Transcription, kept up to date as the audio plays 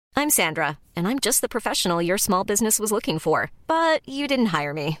I'm Sandra, and I'm just the professional your small business was looking for. But you didn't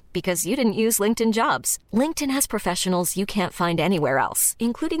hire me because you didn't use LinkedIn Jobs. LinkedIn has professionals you can't find anywhere else,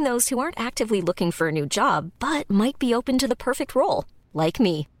 including those who aren't actively looking for a new job, but might be open to the perfect role, like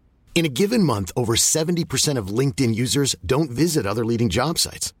me. In a given month, over 70% of LinkedIn users don't visit other leading job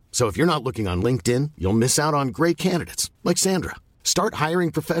sites. So if you're not looking on LinkedIn, you'll miss out on great candidates like Sandra. Start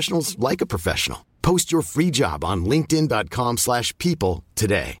hiring professionals like a professional. Post your free job on linkedin.com/people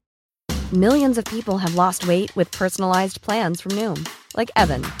today. Millions of people have lost weight with personalized plans from Noom. Like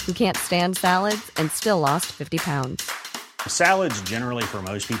Evan, who can't stand salads and still lost 50 pounds. Salads generally for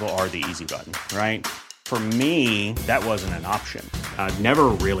most people are the easy button, right? For me, that wasn't an option. I never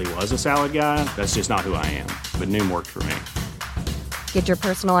really was a salad guy. That's just not who I am. But Noom worked for me. Get your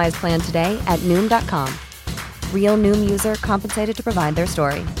personalized plan today at Noom.com. Real Noom user compensated to provide their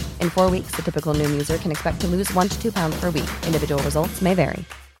story. In 4 weeks, the typical Noom user can expect to lose 1 to 2 pounds per week. Individual results may vary.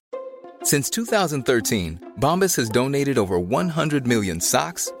 Since 2013, Bombas has donated over 100 million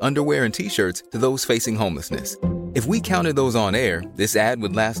socks, underwear, and T-shirts to those facing homelessness. If we counted those on air, this ad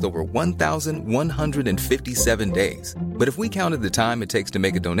would last over 1,157 days. But if we counted the time it takes to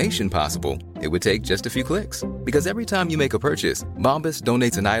make a donation possible, it would take just a few clicks. Because every time you make a purchase, Bombas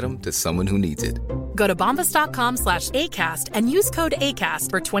donates an item to someone who needs it. Go to bombas.com/ACAST and use code ACAST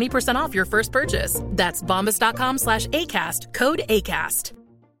for 20% off your first purchase. That's bombas.com/ACAST, code ACAST.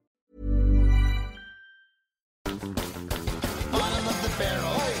 Bottom of the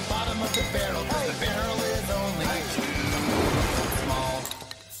barrel, bottom of the barrel, 'cause the barrel is only small.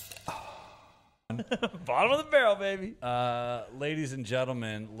 Bottom of the barrel, baby. Ladies and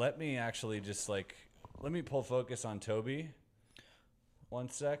gentlemen, let me actually just let me pull focus on Toby 1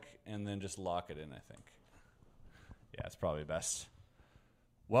 sec and then just lock it in, I think. Yeah, it's probably best.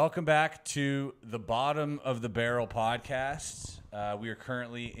 Welcome back to the Bottom of the Barrel podcast. We are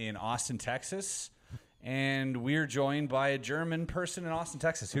currently in Austin, Texas, and we're joined by a German person in Austin,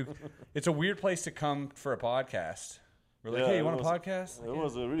 Texas. Who it's a weird place to come for a podcast. We're like, hey, you want a podcast? It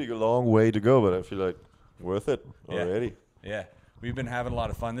was a really long way to go, but I feel like worth it already. Yeah, we've been having a lot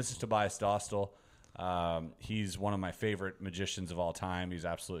of fun. This is Tobias Dostal. He's one of my favorite magicians of all time. He's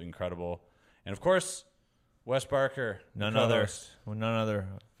absolutely incredible. And, of course, Wes Barker. None other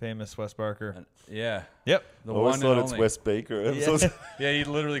famous Wes Barker. Yeah. Yep. I always thought it's Wes Baker. Yeah, he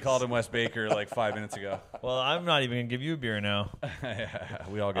literally called him Wes Baker like 5 minutes ago. Well, I'm not even going to give you a beer now.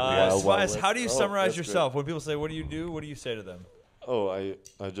 We all get beers. Tobias, how do you summarize yourself? Great. When people say, what do you do? What do you say to them? Oh, I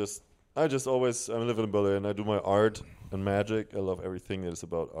just always, I live in Berlin. I do my art and magic. I love everything that is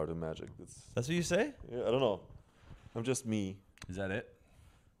about art and magic. That's what you say? Yeah, I don't know. I'm just me. Is that it?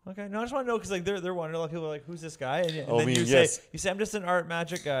 Okay, no, I just want to know because they're wondering. A lot of people are like, "Who's this guy?" And then you say, "I'm just an art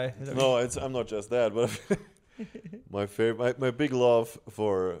magic guy." No, I'm not just that. But my big love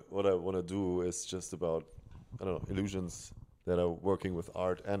for what I want to do is just about illusions that are working with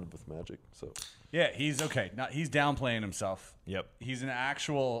art and with magic. So yeah, he's okay. He's downplaying himself. Yep, he's an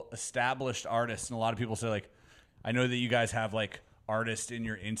actual established artist, and a lot of people say like, I know that you guys have like artist in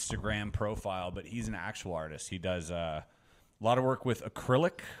your Instagram profile, but he's an actual artist. He does. A lot of work with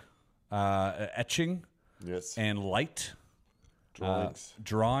acrylic, etching, and light.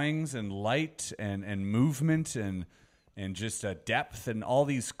 Drawings and light and movement and just depth and all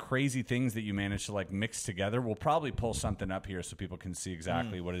these crazy things that you manage to like mix together. We'll probably pull something up here so people can see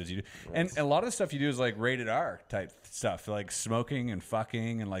exactly what it is you do. Nice. And a lot of the stuff you do is like rated R type stuff, like smoking and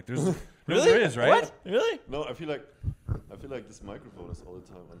fucking and like there's really there is, right? What? Really? No, I feel like this microphone is all the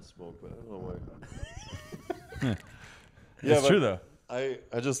time on smoke, but I don't know why. Yeah, it's true though. I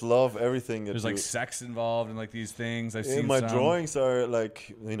just love everything. There's like sex involved in like these things. I've seen my drawings are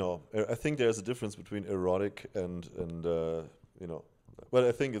like I think there's a difference between erotic and but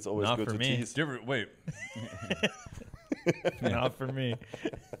I think it's always not good for to me. tease. Wait, not for me.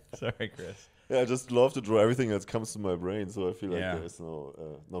 Sorry, Chris. Yeah, I just love to draw everything that comes to my brain, so I feel like there's no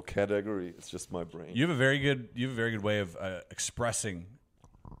category. It's just my brain. You have a very good way of expressing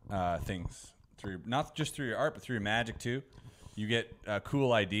things through not just through your art, but through your magic too. You get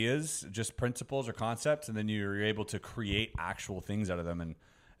cool ideas, just principles or concepts, and then you're able to create actual things out of them, and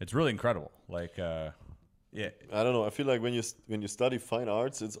it's really incredible. Like, I don't know. I feel like when you study fine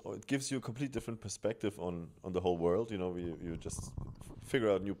arts, it gives you a complete different perspective on the whole world. You just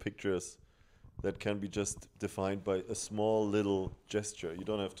figure out new pictures that can be just defined by a small little gesture. You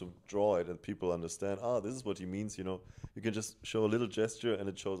don't have to draw it, and people understand. This is what he means. You can just show a little gesture, and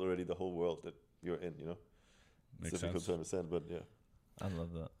it shows already the whole world that you're in. It's difficult to understand, but yeah. I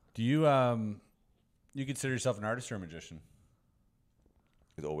love that. Do you you consider yourself an artist or a magician?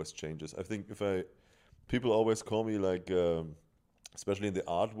 It always changes. I think people always call me like especially in the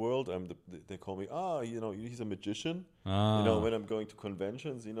art world, they call me, he's a magician. When I'm going to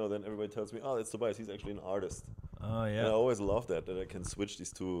conventions, then everybody tells me, that's Tobias, he's actually an artist. Oh, yeah. And I always love that I can switch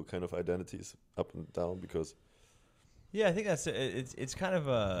these two kind of identities up and down because... Yeah, I think that's it's kind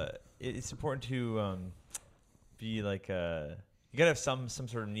of it's important to be like you gotta have some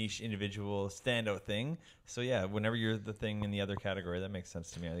sort of niche individual standout thing. So yeah, whenever you're the thing in the other category, that makes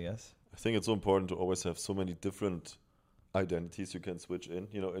sense to me, I guess. I think it's so important to always have so many different identities you can switch in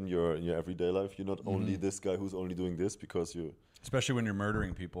your everyday life. You're not only this guy who's only doing this because you... Especially when you're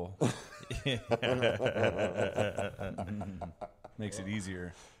murdering people. Makes it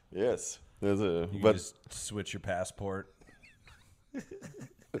easier. Yes. You can just switch your passport.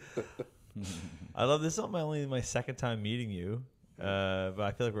 I love this. Is only my second time meeting you, but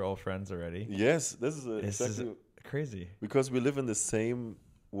I feel like we're old friends already. Yes, this is exactly crazy because we live in the same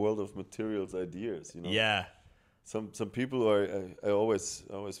world of materials, ideas. Yeah. Some people are. I always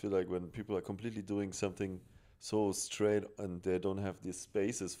feel like when people are completely doing something so straight and they don't have these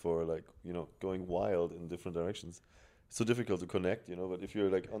spaces for going wild in different directions. It's so difficult to connect, but if you're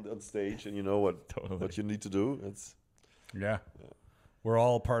like on stage and you know what what you need to do, it's... Yeah. We're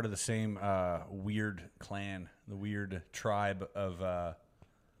all part of the same weird clan, the weird tribe of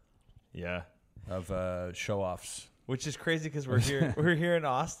show-offs. Which is crazy because we're here in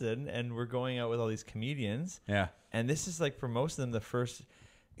Austin and we're going out with all these comedians. Yeah. And this is like for most of them the first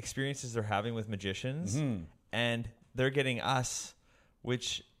experiences they're having with magicians, and they're getting us,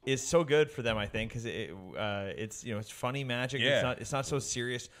 which is so good for them, I think, because it's funny magic. Yeah. It's not so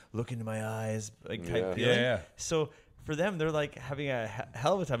serious. Look into my eyes, like type feeling. Yeah. So for them, they're like having a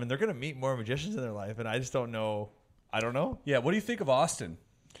hell of a time, and they're gonna meet more magicians in their life. And I just don't know. I don't know. Yeah. What do you think of Austin?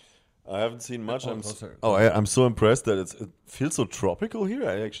 I haven't seen much. I'm so impressed that it feels so tropical here.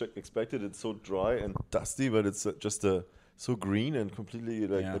 I actually expected it so dry and dusty, but it's just so green and completely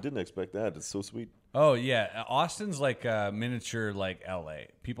I didn't expect that. It's so sweet. Oh yeah, Austin's like miniature like LA.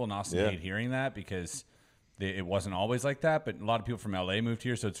 People in Austin hate hearing that because it wasn't always like that. But a lot of people from LA moved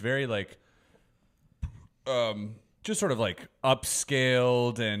here, so it's very like just sort of like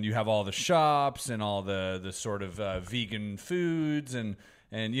upscaled, and you have all the shops and all the sort of vegan foods and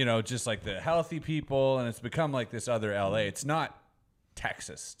just like the healthy people, and it's become like this other LA. It's not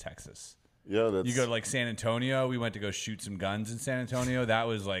Texas. Yeah, you go to like San Antonio. We went to go shoot some guns in San Antonio. That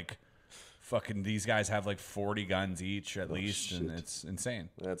was like fucking. These guys have like 40 guns each at least, shit. and it's insane.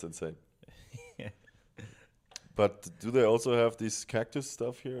 That's insane. But do they also have this cactus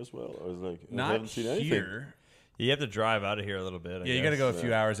stuff here as well, or is not I haven't seen anything. Here. You have to drive out of here a little bit. You got to go a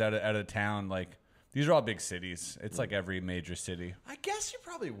few hours out of town. Like these are all big cities. It's like every major city. I guess you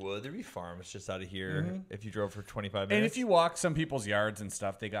probably would. There'd be farms just out of here if you drove for 25 minutes. And if you walk some people's yards and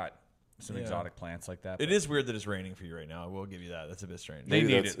stuff, they got some exotic plants like that. It is weird that it's raining for you right now. I will give you that. That's a bit strange. They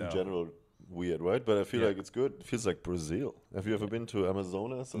need that's it, though. in general weird, right? But I feel like it's good. It feels like Brazil. Have you ever been to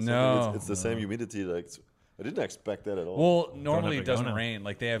Amazonas or something? No. It's the same humidity. I didn't expect that at all. Well, normally it doesn't rain.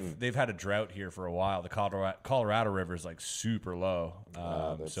 Like they've had a drought here for a while. The Colorado River is like super low,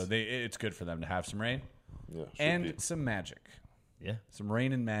 so it's good for them to have some rain and some magic. Yeah, some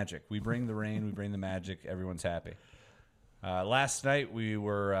rain and magic. We bring the rain, we bring the magic. Everyone's happy. Last night we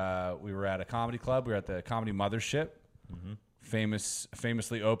were at a comedy club. We were at the Comedy Mothership,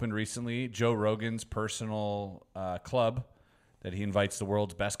 famously opened recently. Joe Rogan's personal club that he invites the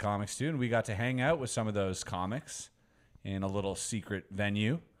world's best comics to, and we got to hang out with some of those comics in a little secret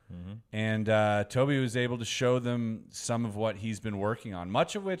venue. And Toby was able to show them some of what he's been working on,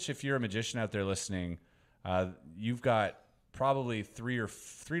 much of which, if you're a magician out there listening, you've got probably 3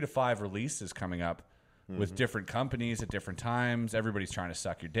 to 5 releases coming up with different companies at different times. Everybody's trying to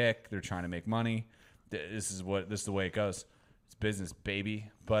suck your dick. They're trying to make money. This is the way it goes. It's business,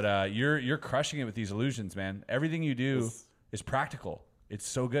 baby. But you're crushing it with these illusions, man. Everything you do is practical. It's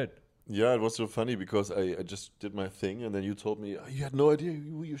so good. Yeah, it was so funny because I just did my thing, and then you told me you had no idea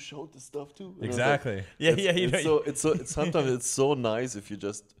who you showed this stuff to. And exactly. Like, sometimes it's so nice if you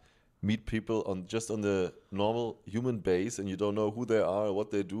just meet people on the normal human base, and you don't know who they are,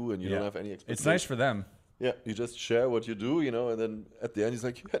 what they do, and you don't have any expectations. It's nice for them. Yeah, you just share what you do, and then at the end he's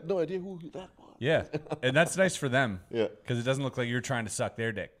like, you had no idea who that was. Yeah, and that's nice for them. Yeah, because it doesn't look like you're trying to suck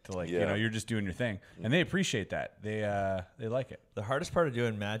their dick. To you're just doing your thing, and they appreciate that. They like it. The hardest part of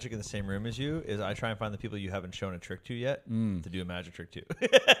doing magic in the same room as you is I try and find the people you haven't shown a trick to yet to do a magic trick to.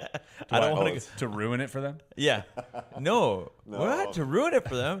 I don't want to ruin it for them. Yeah, no. What to ruin it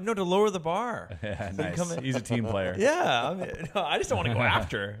for them? No, to lower the bar. Yeah, nice. He's a team player. Yeah, I just don't want to go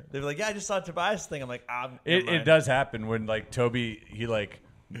after. They're like, yeah, I just saw Tobias thing. I'm like, it does happen when like Toby, he like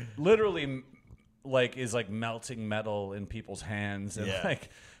literally like is like melting metal in people's hands, and like,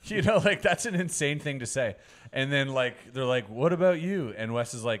 you know, like that's an insane thing to say. And then like they're like, "What about you?" And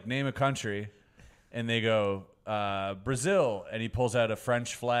Wes is like, "Name a country," and they go, Brazil, and he pulls out a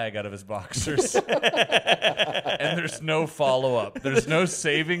French flag out of his boxers. And there's no follow-up. There's no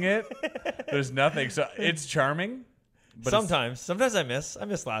saving it. There's nothing. So it's charming. But sometimes I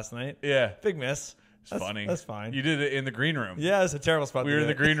miss last night. Yeah. Big miss. It's funny. That's fine. You did it in the green room. Yeah, it's a terrible spot. We were in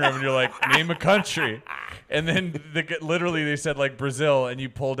the green room, and you're like, name a country. And then literally they said like Brazil, and you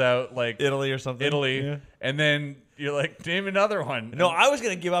pulled out like Italy or something. Italy. Yeah. And then you're like, name another one. No, I was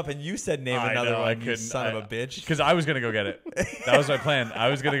going to give up, and you said name another one, I you couldn't, son of a bitch. Because I was going to go get it. That was my plan. I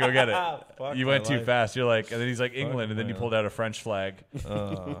was going to go get it. You went too fast. You're like, and then he's like, England, and then you pulled out a French flag.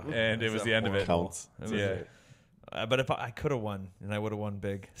 And it was the end of it. Counts. But if I could have won, and I would have won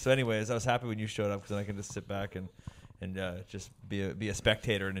big. So anyways, I was happy when you showed up, because then I can just sit back and just be a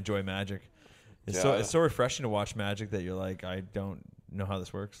spectator and enjoy Magic. It's so refreshing to watch Magic that you're like, I don't know how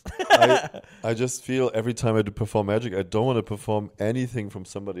this works. I just feel every time I do perform Magic, I don't want to perform anything from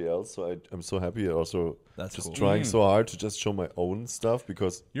somebody else. So I'm so happy. Also, that's just cool. trying so hard to just show my own stuff,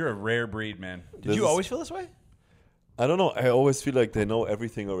 because you're a rare breed, man. Did you always feel this way? I don't know. I always feel like they know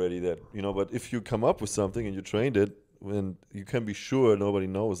everything already. That, you know, but if you come up with something and you trained it, and you can be sure nobody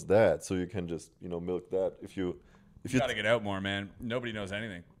knows that, so you can just, you know, milk that. If you gotta get out more, man. Nobody knows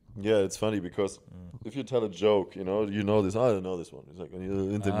anything. Yeah, it's funny because if you tell a joke, you know this. I don't know this one. It's like when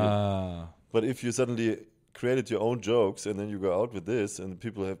you interview. But if you suddenly created your own jokes and then you go out with this, and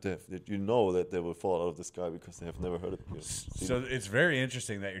people have to have, you know that they will fall out of the sky because they have never heard it. You know, so it's very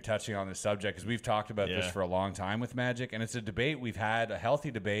interesting that you're touching on this subject, because we've talked about this for a long time with Magic, and it's a debate we've had, a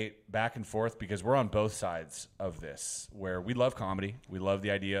healthy debate back and forth, because we're on both sides of this, where we love comedy, we love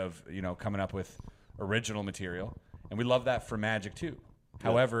the idea of, you know, coming up with original material, and we love that for Magic too. Yeah.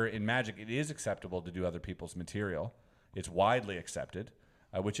 However, in Magic, it is acceptable to do other people's material. It's widely accepted,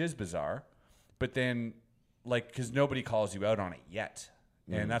 which is bizarre, but then, like, because nobody calls you out on it yet.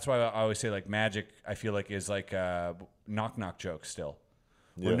 And that's why I always say, like, Magic, I feel like, is like knock-knock jokes still,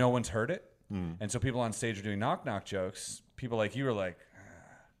 where no one's heard it. And so people on stage are doing knock-knock jokes. People like you are like,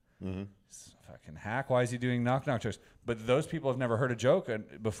 fucking hack, why is he doing knock-knock jokes? But those people have never heard a joke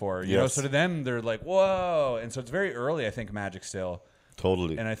before. You know, so to them, they're like, whoa. And so it's very early, I think, Magic still.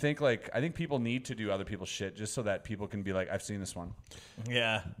 Totally. And I think people need to do other people's shit just so that people can be like, I've seen this one.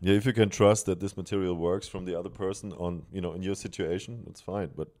 Yeah. Yeah, if you can trust that this material works from the other person on, you know, in your situation, it's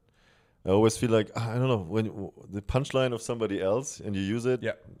fine. But I always feel like, I don't know, when the punchline of somebody else and you use it.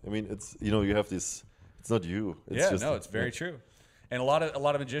 Yeah. I mean, it's, you know, you have this, it's not you. It's just, it's very true. And a lot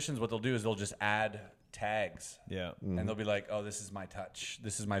of magicians, what they'll do is they'll just add tags. Yeah. And they'll be like, oh, this is my touch.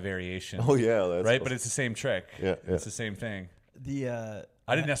 This is my variation. Oh, yeah. That's right? awesome. But it's the same trick. Yeah. It's the same thing.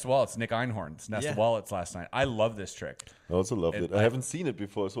 I did Nest Wallets, Nick Einhorn's Nest Wallets last night. I love this trick. I also loved it. I haven't seen it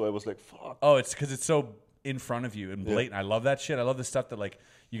before, so I was like, fuck. Oh, it's because it's so in front of you and blatant. I love that shit. I love the stuff that, like,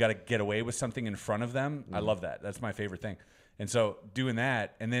 you got to get away with something in front of them. I love that. That's my favorite thing. And so doing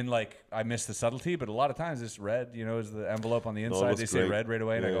that, and then, like, I miss the subtlety, but a lot of times it's red, you know, is the envelope on the inside. They say red right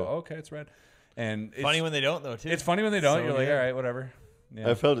away, and I go, okay, it's red. And it's funny when they don't, though, too. It's funny when they don't. So You're like, all right, whatever. Yeah.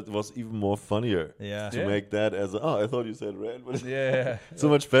 I felt it was even more funnier to make that as I thought you said red, but so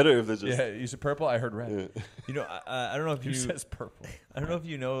much better if they just you said purple. I heard red. You know, I don't know if Who says purple. I don't know if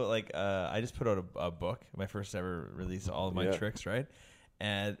you know, like, I just put out a book, my first ever release of all of my tricks, right?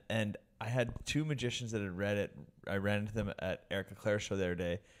 And I had two magicians that had read it. I ran into them at Erica Claire's show the other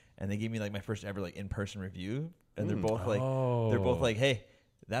day, and they gave me, like, my first ever, like, in-person review, and they're both like, hey,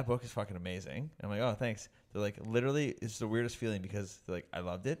 that book is fucking amazing. And I'm like, oh, thanks. They're like, literally, it's the weirdest feeling, because they're like, I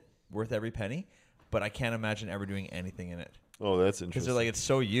loved it, worth every penny, but I can't imagine ever doing anything in it. Oh, that's interesting. Because they're like, it's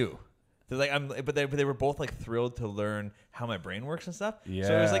so you. They're like, but they were both, like, thrilled to learn how my brain works and stuff. Yeah.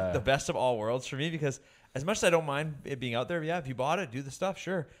 So it was like the best of all worlds for me, because as much as I don't mind it being out there, if you bought it, do the stuff,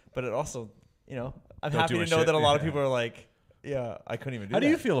 sure. But it also, you know, I'm happy to know that a lot of people are like, I couldn't even do that. How do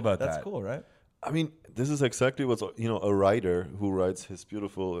you feel about that? That's cool, right? I mean, this is exactly what's, you know, a writer who writes his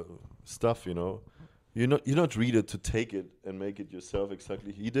beautiful stuff, you know. You not read it to take it and make it yourself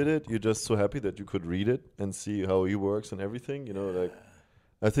exactly. He did it. You're just so happy that you could read it and see how he works and everything, you know, like,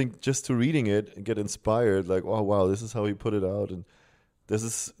 I think just to reading it and get inspired, like, oh, wow, this is how he put it out. And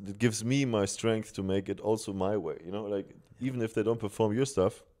it gives me my strength to make it also my way, you know, like, even if they don't perform your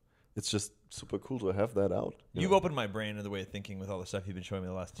stuff, it's just super cool to have that out. You've opened my brain to the way of thinking with all the stuff you've been showing me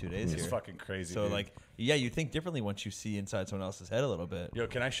the last 2 days here. It's fucking crazy. So, dude. like, you think differently once you see inside someone else's head a little bit. Yo,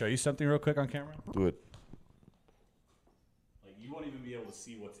 can I show you something real quick on camera? Do it. Like, you won't even be able to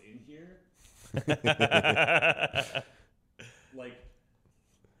see what's in here. Like,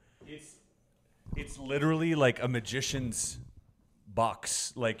 It's literally like a magician's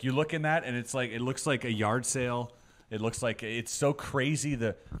box. Like you look in that and it's like, it looks like a yard sale. It looks like it's so crazy,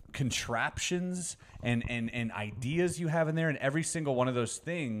 the contraptions and ideas you have in there, and every single one of those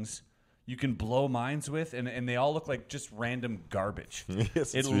things you can blow minds with, and they all look like just random garbage.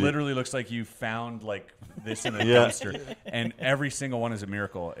 Yes, it literally looks like you found like this in a dumpster, and every single one is a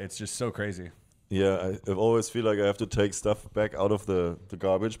miracle. It's just so crazy. Yeah, I always feel like I have to take stuff back out of the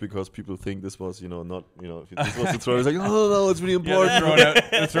garbage because people think this was, not, if this was to throw, it's like, oh, no, it's really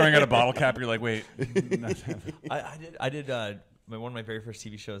important. They're throwing out a bottle cap. You're like, wait. I did one of my very first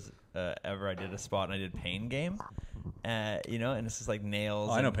TV shows ever. I did a spot and I did Pain Game, and it's just like nails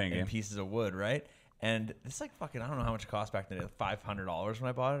and pieces of wood, right? And it's like fucking, I don't know how much it cost back then, $500 when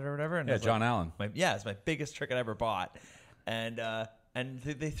I bought it or whatever. And John Allen. It's my biggest trick I ever bought, and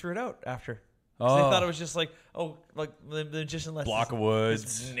they threw it out after. They thought it was just like the magician left block of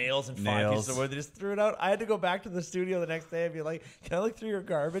woods, nails and 5 pieces of wood. They just threw it out. I had to go back to the studio the next day and be like, "Can I look through your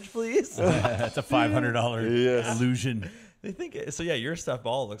garbage, please?" That's a $500 illusion. They think it, so. Yeah, your stuff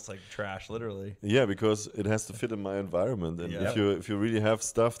all looks like trash, literally. Yeah, because it has to fit in my environment, and if you really have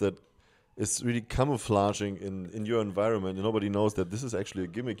stuff that is really camouflaging in your environment, and nobody knows that this is actually a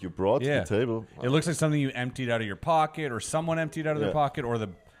gimmick you brought to the table. It looks like something you emptied out of your pocket, or someone emptied out of their pocket, or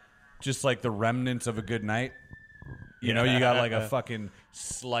just like the remnants of a good night. You got like a fucking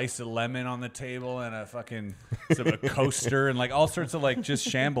slice of lemon on the table and a fucking a coaster and like all sorts of like just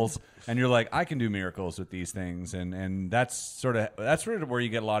shambles. And you're like, I can do miracles with these things. And that's sort of where you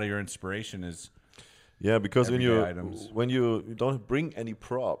get a lot of your inspiration is. Yeah, because when you don't bring any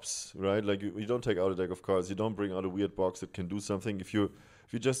props, right? Like you don't take out a deck of cards, you don't bring out a weird box that can do something. If you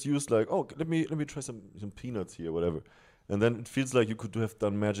just use like, oh, let me try some peanuts here, whatever. And then it feels like you could have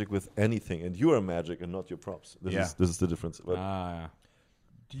done magic with anything, and you are magic and not your props. This is the difference. But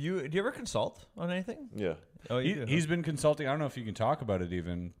Do you ever consult on anything? Yeah. Oh, he's been consulting. I don't know if you can talk about it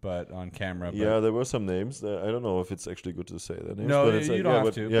even, but on camera. But yeah, there were some names. I don't know if it's actually good to say their names. No, but it's you don't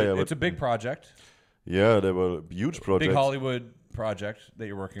have to. Yeah, it's a big project. Yeah, there were huge projects. Big Hollywood project that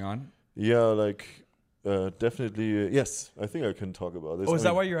you're working on. Yeah, like definitely. Yes, I think I can talk about this. Oh, is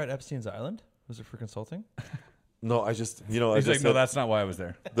that why you're at Epstein's Island? Was it for consulting? No, I just He's like, no, that's not why I was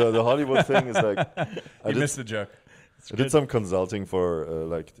there. The Hollywood thing is like I missed the joke. I did some consulting for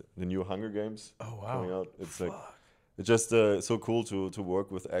like the new Hunger Games. Oh wow! Coming out. It's like it's just so cool to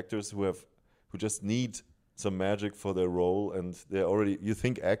work with actors who just need some magic for their role, and they're already. You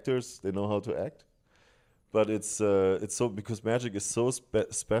think actors they know how to act, but it's so because magic is so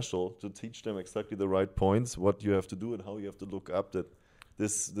special to teach them exactly the right points, what you have to do, and how you have to look up that.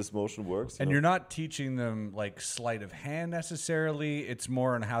 This motion works. And you're not teaching them like sleight of hand necessarily. It's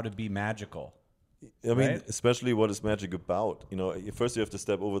more on how to be magical. I mean, especially what is magic about? First you have to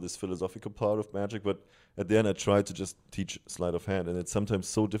step over this philosophical part of magic, but at the end I try to just teach sleight of hand. And it's sometimes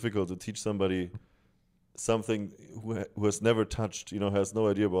so difficult to teach somebody something who has never touched, has no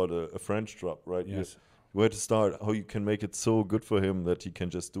idea about a French drop, right? Yes. Where to start, how you can make it so good for him that he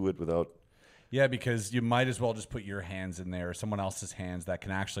can just do it without... Yeah, because you might as well just put your hands in there or someone else's hands that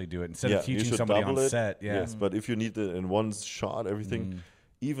can actually do it instead of teaching somebody on set. Yeah. Yes, but if you need it in one shot, everything,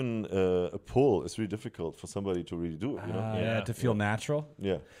 even a pull is really difficult for somebody to really do it. To feel natural.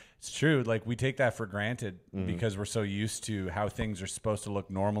 Yeah. It's true. Like we take that for granted because we're so used to how things are supposed to look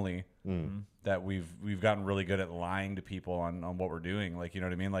normally that we've gotten really good at lying to people on what we're doing. Like, you know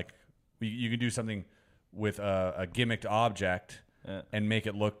what I mean? Like you can do something with a gimmicked object and make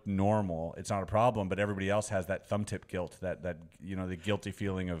it look normal. It's not a problem, but everybody else has that thumb tip guilt, that the guilty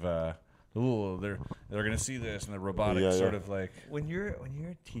feeling of they're gonna see this and the robotic of like when you're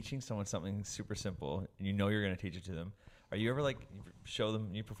teaching someone something super simple and you're gonna teach it to them. Are you ever like you show them,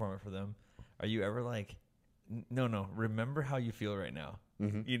 you perform it for them? Are you ever like, no, remember how you feel right now?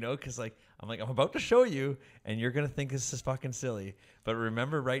 Because like I'm about to show you, and you're gonna think this is fucking silly, but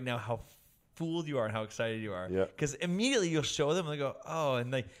remember right now how fooled you are and how excited you are. Because immediately you'll show them and they go, oh,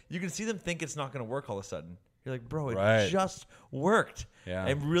 and like you can see them think it's not going to work all of a sudden. You're like, bro, it just worked. Yeah.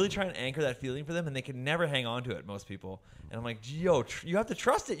 I'm really trying to anchor that feeling for them, and they can never hang on to it, most people. And I'm like, yo, you have to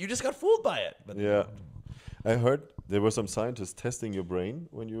trust it. You just got fooled by it. But I heard there were some scientists testing your brain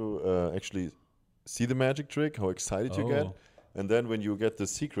when you actually see the magic trick, how excited you get. And then when you get the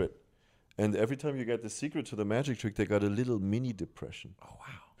secret, and every time you get the secret to the magic trick, they got a little mini depression. Oh, wow.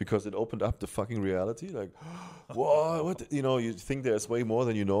 Because it opened up the fucking reality. Like, what? You think there's way more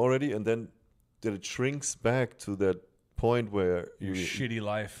than you know already, and then it shrinks back to that point where your shitty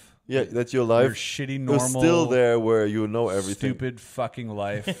life. Yeah, that your life your shitty normal is still there where you know everything. Stupid fucking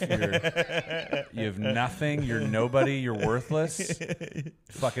life. You have nothing. You're nobody. You're worthless.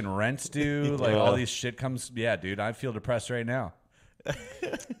 Fucking rent's due. Like all these shit comes. Yeah, dude, I feel depressed right now.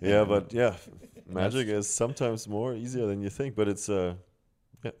 Yeah, but yeah, magic is sometimes more easier than you think. But it's yeah,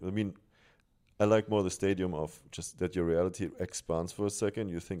 I mean, I like more the stadium of just that your reality expands for a second.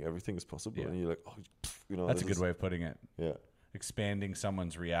 You think everything is possible, and you're like, oh, you know, that's a good way of putting it. Yeah. Expanding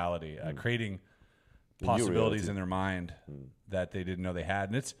someone's reality, creating possibilities in their mind that they didn't know they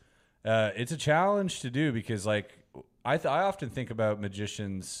had, and it's a challenge to do because, like, I often think about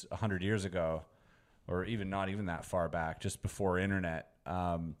magicians 100 years ago, or even not even that far back, just before internet,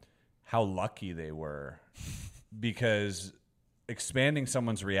 how lucky they were, because expanding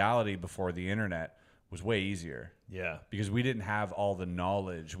someone's reality before the internet was way easier. Yeah, because we didn't have all the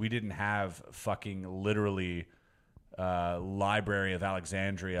knowledge, we didn't have fucking literally. Library of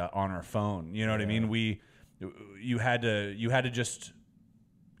Alexandria on our phone. You know what I mean? You had to just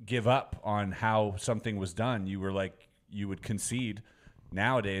give up on how something was done. You were like, you would concede.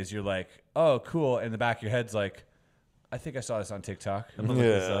 Nowadays, you're like, oh, cool. And the back of your head's like, I think I saw this on TikTok. I'm gonna look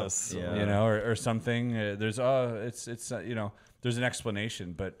this up. Yeah. You know, or something. There's you know, there's an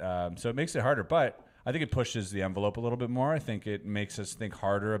explanation, but so it makes it harder. But I think it pushes the envelope a little bit more. I think it makes us think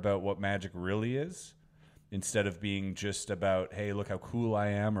harder about what magic really is. Instead of being just about, hey, look how cool I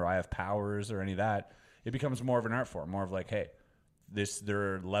am, or I have powers, or any of that, it becomes more of an art form, more of like, hey,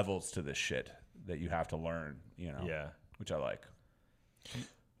 there are levels to this shit that you have to learn, you know? Yeah. Which I like.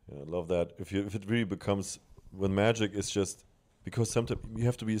 Yeah, I love that. If it really becomes, when magic is just, because sometimes you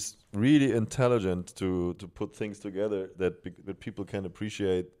have to be really intelligent to put things together that people can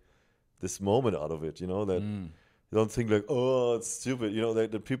appreciate this moment out of it, you know, that... You don't think like, oh, it's stupid. You know,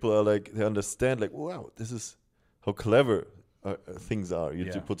 that people are like, they understand like, wow, this is how clever things are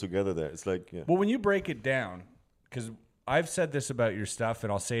to put together there. It's like, yeah. Well, when you break it down, because I've said this about your stuff,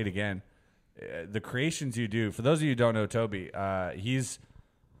 and I'll say it again, the creations you do, for those of you who don't know Toby, he's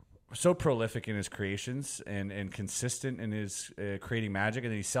so prolific in his creations and consistent in his creating magic,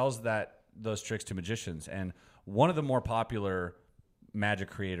 and then he sells those tricks to magicians. And one of the more popular magic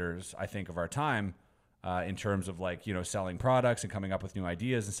creators, I think, of our time, in terms of, like, you know, selling products and coming up with new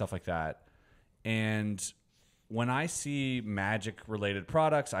ideas and stuff like that. And when I see magic related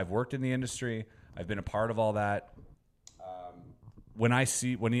products, I've worked in the industry, I've been a part of all that. When I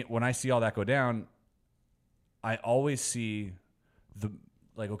see all that go down, I always see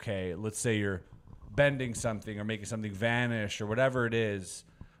okay, let's say you're bending something or making something vanish or whatever it is,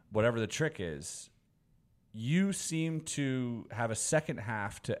 whatever the trick is, you seem to have a second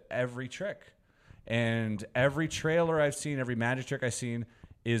half to every trick. And every trailer I've seen, every magic trick I've seen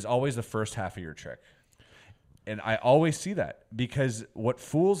is always the first half of your trick. And I always see that, because what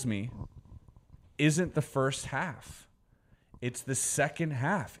fools me isn't the first half. It's the second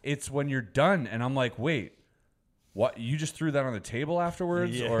half. It's when you're done. And I'm like, wait, what? You just threw that on the table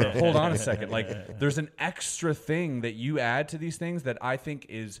afterwards? Yeah. Or hold on a second. Like, there's an extra thing that you add to these things that I think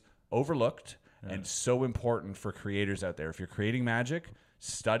is overlooked and so important for creators out there. If you're creating magic,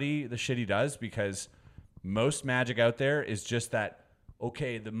 study the shit he does, because most magic out there is just that,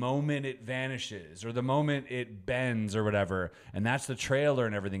 okay, the moment it vanishes or the moment it bends or whatever, and that's the trailer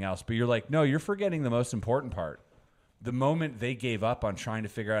and everything else. But you're like, no, you're forgetting the most important part. The moment they gave up on trying to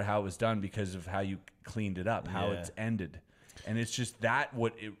figure out how it was done because of how you cleaned it up, how it's ended. And it's just that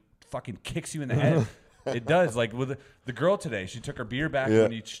what it fucking kicks you in the head. It does. Like with the girl today, she took her beer back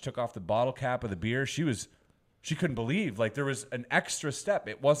when she took off the bottle cap of the beer. She couldn't believe, like, there was an extra step.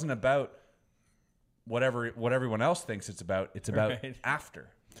 It wasn't about what everyone else thinks it's about. It's about after.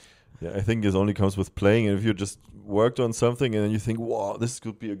 Yeah, I think it only comes with playing. And if you just worked on something and then you think, wow, this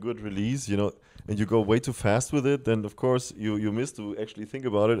could be a good release, you know, and you go way too fast with it, then of course you miss to actually think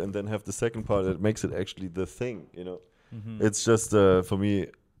about it and then have the second part that makes it actually the thing, you know. Mm-hmm. It's just, for me,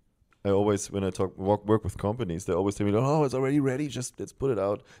 I always, when I work with companies, they always tell me, oh, it's already ready, just let's put it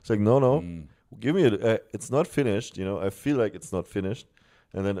out. It's like, no. Give me it. It's not finished, you know. I feel like it's not finished,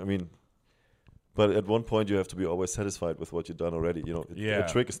 and then but at one point you have to be always satisfied with what you've done already. You know, a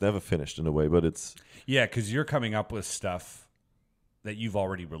trick is never finished in a way, but it's because you're coming up with stuff that you've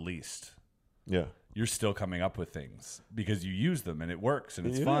already released. Yeah, you're still coming up with things because you use them and it works and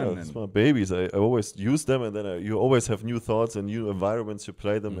it's fun. It's my babies. I always use them, and then you always have new thoughts and new environments you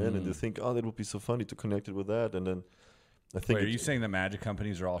play them in, and you think, oh, that would be so funny to connect it with that, and then I think. Wait, are you saying that magic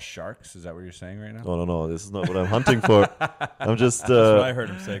companies are all sharks? Is that what you're saying right now? No. This is not what I'm hunting for. I'm just. That's what I heard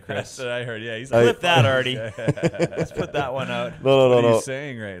him say, Chris. That's what I heard. Yeah, he's Flip that, Artie. Let's put that one out. No. What are you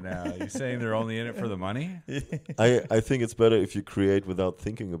saying right now? Are you saying they're only in it for the money? I think it's better if you create without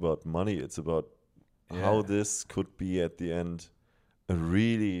thinking about money. It's about how this could be at the end a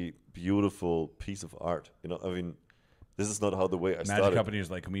really beautiful piece of art. I mean, this is not how the way I started. Magic company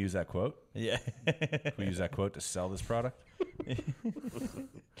is like, can we use that quote? Yeah. Can we use that quote to sell this product?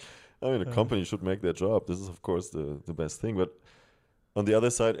 I mean, a company should make their job. This is, of course, the best thing. But on the other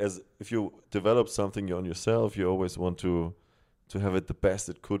side, as if you develop something on yourself, you always want to have it the best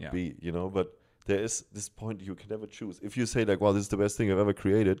it could be, But there is this point you can never choose. If you say like, "Wow, this is the best thing I've ever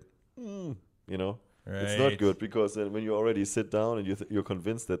created," it's not good, because then when you already sit down and you're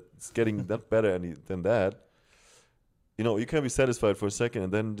convinced that it's getting not better than that, you can be satisfied for a second,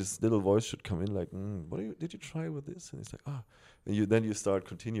 and then this little voice should come in like, did you try with this? And it's like, and then you start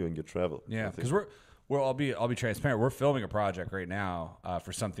continuing your travel. Yeah, because I'll be transparent. We're filming a project right now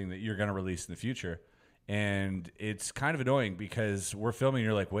for something that you're going to release in the future, and it's kind of annoying because we're filming and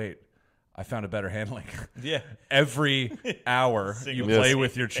you're like, wait, I found a better handling. Yeah. Every hour you play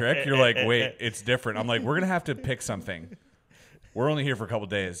with your trick, you're like, wait, it's different. I'm like, we're going to have to pick something. We're only here for a couple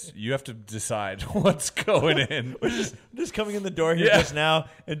days. You have to decide what's going in. We're just coming in the door here just now,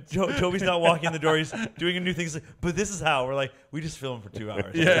 and Toby's not walking in the door. He's doing a new thing. He's like, but this is how. We're like, we just filmed for 2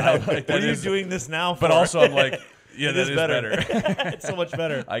 hours. Yeah. Like, what are you doing this now for? But also, I'm like, yeah, that is better. It's so much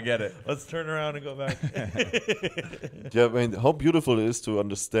better. I get it. Let's turn around and go back. Yeah, I mean, how beautiful it is to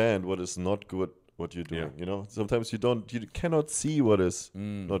understand what is not good, what you're doing. Sometimes you cannot see what is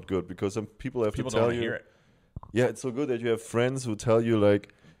not good, because some people have to tell don't you. Hear it. Yeah, it's so good that you have friends who tell you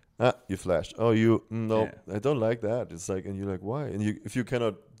like, you flashed. Oh, I don't like that. It's like, and you're like, why? And if you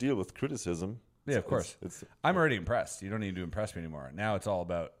cannot deal with criticism. Yeah, of course. I'm already impressed. You don't need to impress me anymore. Now it's all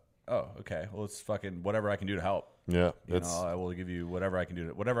about, okay, well, it's fucking whatever I can do to help. Yeah. I will give you whatever I can do,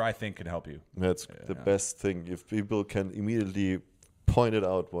 whatever I think can help you. That's the best thing. If people can immediately point it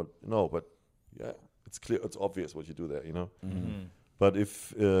out, but it's clear, it's obvious what you do there, Mm-hmm. But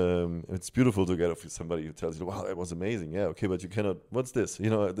if it's beautiful to get off somebody who tells you, wow, that was amazing. Yeah, okay, but you cannot, what's this?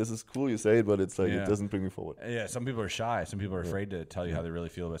 This is cool, you say it, but it's like, it doesn't bring me forward. Yeah, some people are shy. Some people are afraid to tell you how they really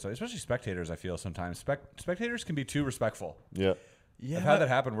feel about something, especially spectators, I feel sometimes. Spectators can be too respectful. Yeah. I've had that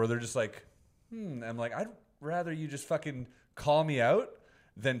happen where they're just like, I'm like, I'd rather you just fucking call me out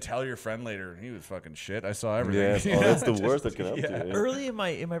than tell your friend later, he was fucking shit. I saw everything. Yeah, that's the worst that can happen to you. Yeah. Early in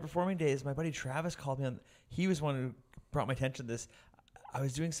my performing days, my buddy Travis called me on. He was one who brought my attention to this. I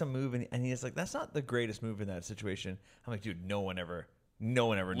was doing some move, and he was like, "That's not the greatest move in that situation." I'm like, "Dude, no one ever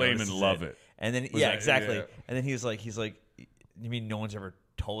laymen love it." And then exactly. Yeah. And then he's like, "You mean no one's ever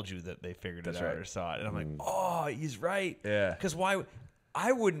told you that they figured it out or saw it?" And I'm like, "Oh, he's right." Yeah. Because why?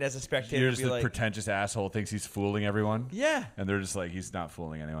 I wouldn't, as a spectator, you're just be the like, pretentious asshole thinks he's fooling everyone. Yeah. And they're just like, he's not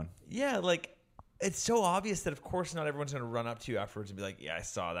fooling anyone. Yeah, like, it's so obvious that, of course, not everyone's going to run up to you afterwards and be like, yeah, I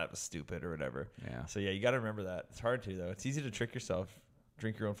saw that was stupid or whatever. Yeah. So, yeah, you got to remember that. It's hard to, though. It's easy to trick yourself.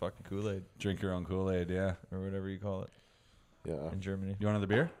 Drink your own fucking Kool-Aid. Drink your own Kool-Aid, yeah. Or whatever you call it. Yeah. In Germany. You want another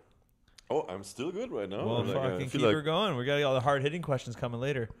beer? Oh, I'm still good right now. Well, fucking keep her going. We got all the hard-hitting questions coming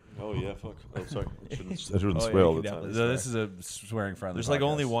later. Oh, yeah, fuck. Oh, sorry. I shouldn't swear all the time. No, this is a swearing-friendly There's podcast. like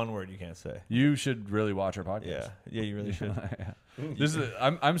only one word you can't say. You should really watch our podcast. Yeah. Yeah, you really should. This is.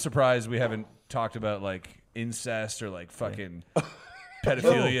 I'm surprised we haven't talked about, like, incest or, like, fucking...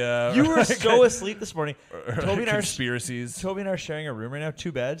 pedophilia. You were so asleep this morning. Toby and conspiracies. Toby and I are sharing a room right now.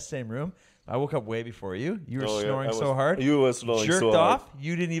 2 beds, same room. I woke up way before you. You were snoring so hard. You were snoring jerked so hard. off.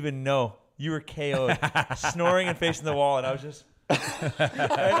 You didn't even know. You were KO'd, snoring and facing the wall, and I was just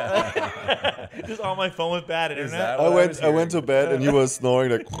just on my phone with bad internet. I went to bed and you were snoring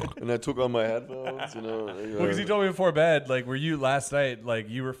like, and I took on my headphones. Well, because you told me before bed, like, were you last night?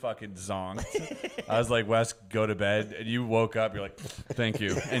 Like, you were fucking zonked. I was like, Wes, go to bed, and you woke up. You're like, thank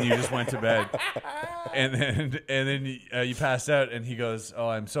you, and you just went to bed, and then you passed out, and he goes, oh,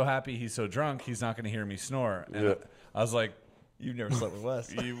 I'm so happy he's so drunk, he's not going to hear me snore. And I was like, you've never slept with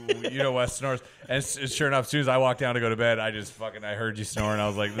Wes. You know Wes snores. And sure enough, as soon as I walked down to go to bed, I heard you snore, and I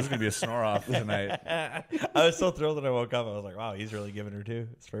was like, this is going to be a snore off tonight. I was so thrilled that I woke up. I was like, wow, he's really giving her too.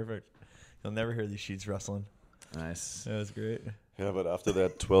 It's perfect. You'll never hear these sheets rustling. Nice. That was great. Yeah, but after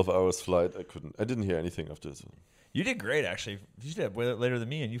that 12 hours flight, I didn't hear anything after this. You did great, actually. You did way later than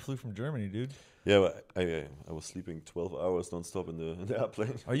me, and you flew from Germany, dude. Yeah, but I was sleeping 12 hours nonstop in the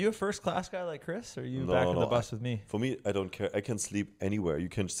airplane. Are you a first class guy like Chris, or are you back on the bus with me? For me, I don't care. I can sleep anywhere. You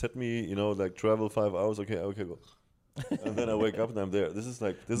can set me, like travel 5 hours. Okay, go. And then I wake up and I'm there. This is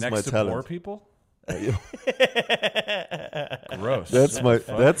my talent. Next to more people? Gross. That's my.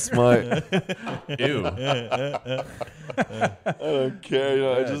 Ew. I don't care. You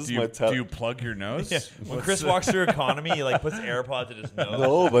know, I just Do you plug your nose? Yeah. When Chris walks through economy, he like puts AirPods in his nose.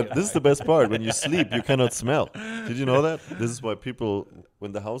 No, but this is the best part. When you sleep, you cannot smell. Did you know that? This is why people,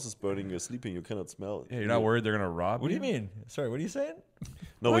 when the house is burning, you're sleeping, you cannot smell. Yeah, you're not worried they're gonna rob What do you? you mean? Sorry, what are you saying?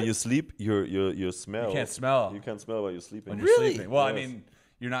 No, when you sleep, your smell. You can't smell. You can't smell while you're sleeping. When you're Really? sleeping. Well, I Yes. mean,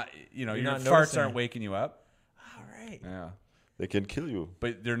 you're not. You know, You're your not farts noticing. aren't waking you up. All right. Yeah. They can kill you.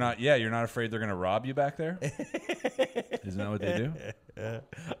 But they're not. Yeah, you're not afraid they're gonna rob you back there. Isn't that what they do?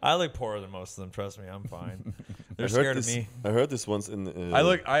 I look poorer than most of them. Trust me, I'm fine. They're I heard scared this, of me. I heard this once in.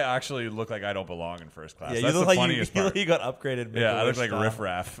 I actually look like I don't belong in first class. Yeah, you That's look the like funniest you part. got upgraded. Yeah, I look Make-A-Wish like style.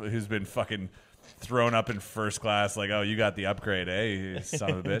 riffraff who's been fucking thrown up in first class. Like, oh, you got the upgrade, eh? You son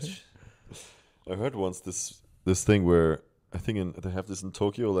of a bitch. I heard once this thing where I think they have this in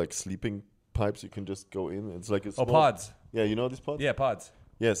Tokyo, like sleeping pipes. You can just go in. It's like a small, Pods. Yeah, you know these pods. Yeah, pods.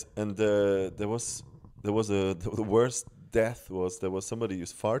 Yes, and the worst death was there was somebody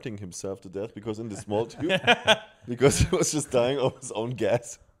who's farting himself to death because in the small tube because he was just dying of his own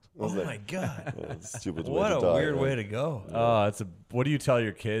gas. I Oh was like, my god! yeah, it's a stupid way What to a die, weird right? way to go. Oh, what do you tell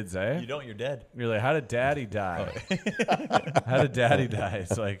your kids, eh? You don't, you're dead. You're like, how did daddy die? How did daddy die?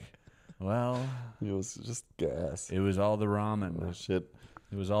 It's like, well, It was just gas. it was all the ramen. Oh, shit.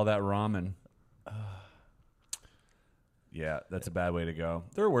 It was all that ramen. Yeah, that's a bad way to go.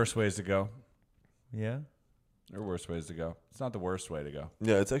 There are worse ways to go. Yeah. There are worse ways to go. It's not the worst way to go.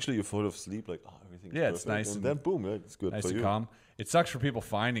 Yeah, it's actually a photo of sleep. Like, oh, everything's Yeah, it's perfect. nice And and- then boom, yeah, it's good Nice for and you. calm. It sucks for people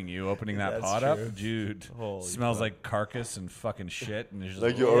finding you, opening that That's pot true. up. Dude, Holy smells fuck. like carcass and fucking shit. And there's just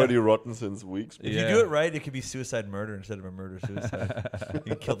Like you're already rotten since weeks. If Yeah. you do it right, it could be suicide murder instead of a murder suicide.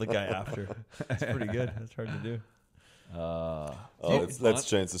 You kill the guy after. That's pretty good. That's hard to do. Oh, let's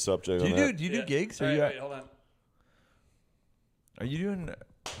change the subject. Do on you that. do gigs? Wait, hold on. Are you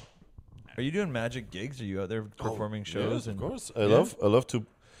doing magic gigs? Are you out there performing shows? Yes, of and course. I love to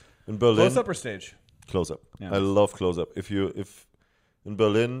in Berlin. Close up or stage? Close up. Yeah. I love close up. If in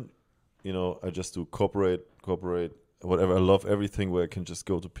Berlin, you know, I just do corporate, whatever. I love everything where I can just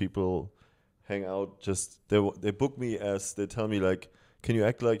go to people, hang out. Just they book me as they tell me like, can you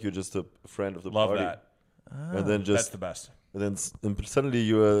act like you're just a friend of the Love party? that. And then That's just the best. and then and suddenly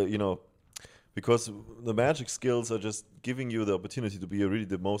you are, you know, because the magic skills are just giving you the opportunity to be really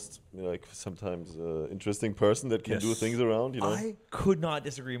the most, you know, like sometimes interesting person that can do Yes. things around. You know. I could not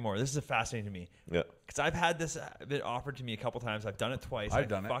disagree more. This is fascinating to me. Yeah. Because I've had this bit offered to me a couple times. I've done it twice. I've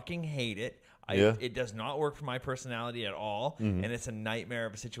done it. Fucking hate it. Yeah. It does not work for my personality at all, and it's a nightmare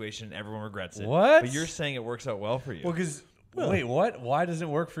of a situation. Everyone regrets it. What? But you're saying it works out well for you. Well, because wait, what? Why doesn't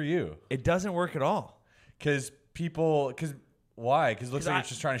it work for you? It doesn't work at all. Because why? Because it looks like you're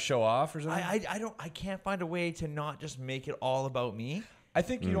just trying to show off or something. I can't find a way to not just make it all about me. I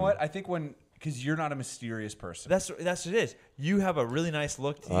think you know what? I think because you're not a mysterious person. That's what it is. You have a really nice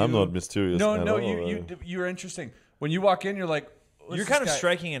look to you. I'm not mysterious. No, at no, all. you're interesting. When you walk in, you're like, what's You're this kind of guy?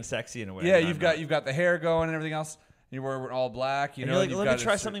 striking and sexy in a way. Yeah, and I'm you've not. got the hair going and everything else. You wear all black, you And know. you're you've like, let got me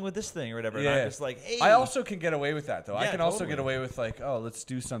try a- something with this thing or whatever. Yeah, And I'm just like, hey. I also can get away with that though. I Yeah, can also totally. get away with like, oh, let's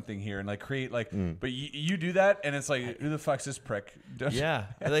do something here and like create like. But you do that and it's like, who the fuck's this prick? Yeah.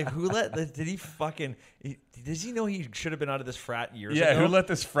 Like, did he fucking, does he know he should have been out of this frat years Yeah, ago? who let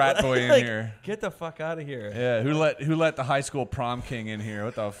this frat boy in Like, here? Get the fuck out of here. Yeah, who let the high school prom king in here?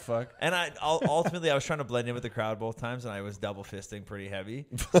 What the fuck? And ultimately I was trying to blend in with the crowd both times, and I was double fisting pretty heavy,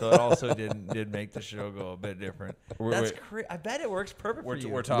 so it also did make the show go a bit different. That's I bet it works perfect for you.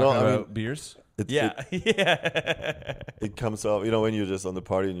 We're talking No, I about mean- beers. yeah, It comes off, you know, when you're just on the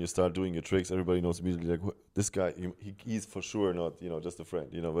party and you start doing your tricks, everybody knows immediately, like, this guy, he's for sure not, you know, just a friend,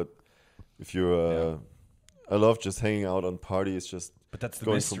 you know, but if you're, I love just hanging out on parties, just But that's the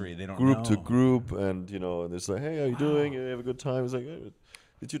going mystery. from They don't group to know. group, and, you know, and it's like, hey, how you doing? You have a good time? It's like, hey,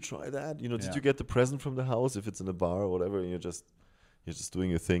 did you try that? You know, did Yeah. you get the present from the house if it's in a bar or whatever, and you're just doing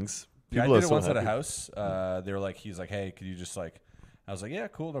your things. Yeah, I People did are it so once at a happy. house. They were like, he's like, hey, could you just like, I was like, yeah,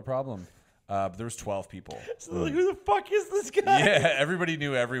 cool, no problem. But there was 12 people. So like, who the fuck is this guy? Yeah, everybody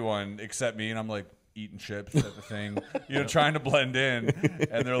knew everyone except me, and I'm like eating chips at the thing, you know, trying to blend in.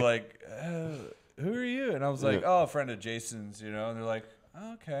 And they're like, who are you? And I was like, oh, a friend of Jason's, you know. And they're like,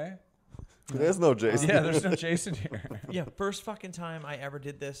 oh, okay. There's no Jason. Yeah, there's no Jason here. Yeah, first fucking time I ever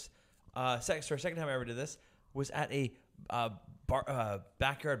did this, second time I ever did this was at a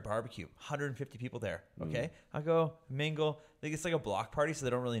backyard barbecue. 150 people there. Okay, I go mingle. Like, it's like a block party, so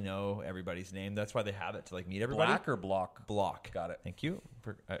they don't really know everybody's name. That's why they have it to like meet everybody. Black or block? Block. Got it. Thank you.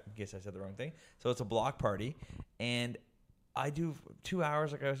 In case I said the wrong thing. So it's a block party, and I do 2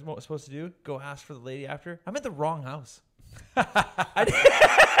 hours like I was supposed to do. Go ask for the lady after. I'm at the wrong house.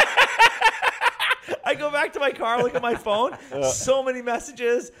 I go back to my car, look at my phone. So many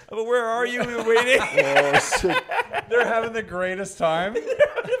messages about where are you? We were waiting. Oh, shit. They're having the greatest time.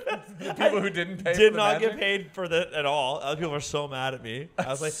 The people who didn't pay did for not the get paid for that at all. Other people are so mad at me. I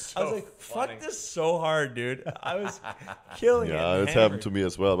was like, funny. fuck this so hard, dude. I was killing it. Yeah, it's happened to me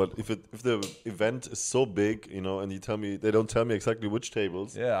as well. But if the event is so big, you know, and they don't tell me exactly which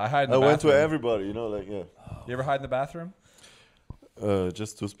tables. Yeah, I hide in the I went to bathroom. everybody, you know, like You ever hide in the bathroom?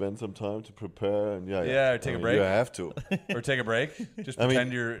 just to spend some time to prepare and or take a break. You have to. Or take a break? Just I mean-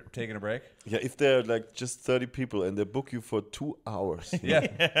 pretend you're taking a break? Yeah, if there are like just 30 people and they book you for 2 hours.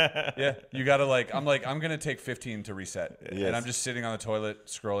 Yeah. You got to I'm going to take 15 to reset. Yes. And I'm just sitting on the toilet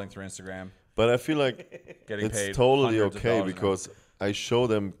scrolling through Instagram. But I feel like Getting it's paid totally hundreds of okay dollars an because I show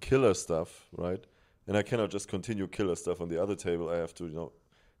them killer stuff, right? And I cannot just continue killer stuff on the other table. I have to, you know,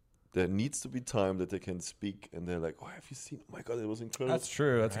 there needs to be time that they can speak and they're like, oh, have you seen? Oh my God, it was incredible. That's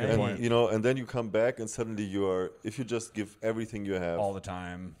true. That's a good And, point. you know, and then you come back and suddenly if you just give everything you have. All the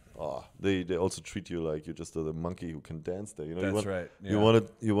time. Oh, they also treat you like you're just the monkey who can dance there. You know, That's right. Yeah.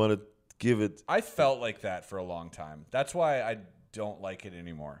 You want to give it. I felt like that for a long time. That's why I don't like it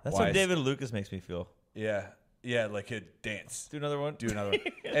anymore. That's why what David Lucas makes me feel. Yeah, like a dance. Do another one.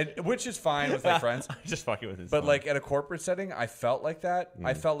 And which is fine with my friends. I'm just fucking with his But phone. like at a corporate setting, I felt like that.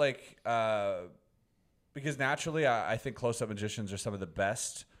 I felt like because naturally, I think close-up magicians are some of the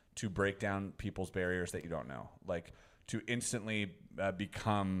best to break down people's barriers that you don't know. Like to instantly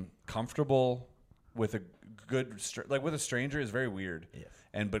become comfortable with a with a stranger is very weird.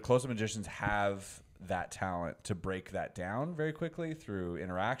 Yes. But close-up magicians have that talent to break that down very quickly through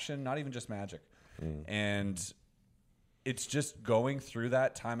interaction, not even just magic. And it's just going through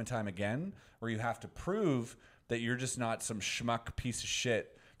that time and time again where you have to prove that you're just not some schmuck piece of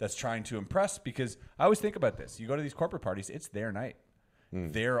shit that's trying to impress. Because I always think about this. You go to these corporate parties, it's their night.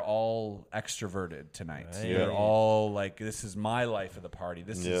 They're all extroverted tonight. Right. They're all like, this is my life of the party.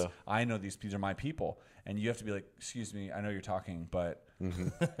 I know these are my people. And you have to be like, excuse me, I know you're talking, but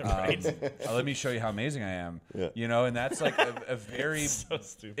let me show you how amazing I am. Yeah. You know, and that's like a very, so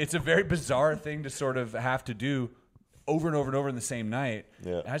stupid. it's a very bizarre thing to sort of have to do over and over and over in the same night.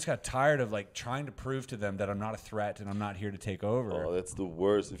 Yeah. And I just got tired of like trying to prove to them that I'm not a threat and I'm not here to take over. Oh, that's the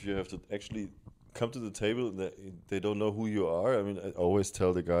worst. If you have to actually come to the table and they don't know who you are. I mean, I always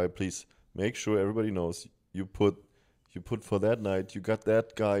tell the guy, please make sure everybody knows you put for that night. You got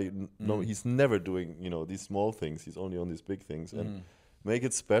that guy. No, he's never doing these small things. He's only on these big things. And make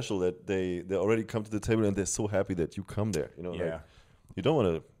it special that they already come to the table and they're so happy that you come there. You know, like, you don't want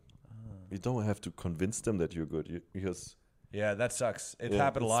to. You don't have to convince them that you're good because. Yeah, that sucks. It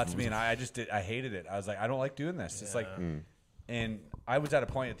happened a lot to me, and I hated it. I was like, I don't like doing this. It's like, and I was at a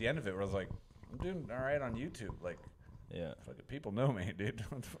point at the end of it where I was like, I'm doing all right on YouTube. Like, fucking people know me, dude.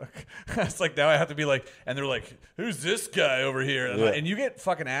 What the fuck? It's like now I have to be like, and they're like, who's this guy over here? And you get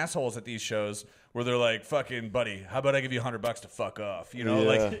fucking assholes at these shows where they're like, fucking buddy, how about I give you $100 to fuck off? You know,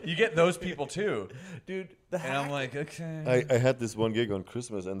 like you get those people too, dude. And I'm like, okay. I had this one gig on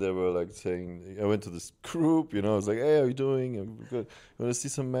Christmas, and they were like saying, I went to this group, I was like, hey, how are you doing? I'm good. You want to see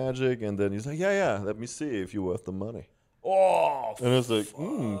some magic? And then he's like, yeah, let me see if you're worth the money. Oh, and I was like,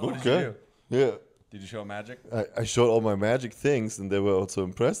 what okay. did you do? Yeah. Did you show magic? I showed all my magic things, and they were also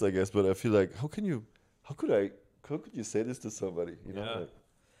impressed, I guess. But I feel like, how could you say this to somebody? You know,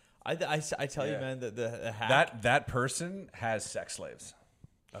 I tell you, man, the hack. That person has sex slaves.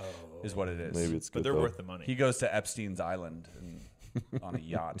 Is what it is. Maybe it's good, but they're though. worth the money. He goes to Epstein's Island on a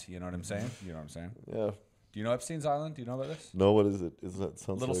yacht. You know what I'm saying? You know what I'm saying? Yeah. Do you know Epstein's Island? Do you know about this? No, what is it? Sounds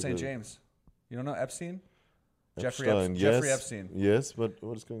Little like St. James. You don't know Epstein? Epstein, Jeffrey Epstein. Yes, but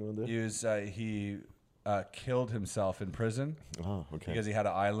what is going on there? He killed himself in prison. Oh, okay. Because he had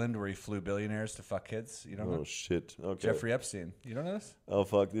an island where he flew billionaires to fuck kids. You don't know? Oh, shit. Okay. Jeffrey Epstein. You don't know this? Oh,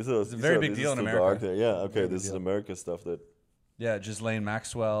 fuck. It's a very big deal in America. Yeah, okay. This is America stuff that... Yeah, Ghislaine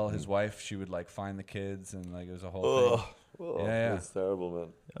Maxwell, his wife, she would like find the kids and like it was a whole thing. Oh, yeah. That's terrible, man.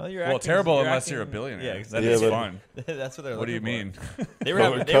 Well, terrible unless you're a billionaire. Yeah, exactly. That is fun. That's what they're. What do you looking mean? for. They were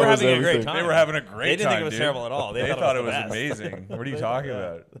having a great time. They were having a great time. They didn't think it was dude. terrible at all. They thought it was the best. amazing. What are you talking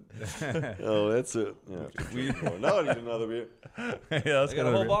about? Oh, that's it. Yeah. Now I need another beer. Yeah, let's I got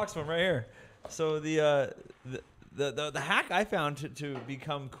a whole box of them right here. So the hack I found to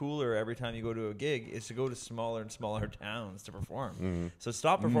become cooler every time you go to a gig is to go to smaller and smaller towns to perform. Mm-hmm. So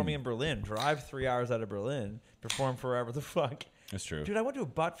stop performing in Berlin, drive 3 hours out of Berlin, perform forever the fuck. That's true. Dude, I went to a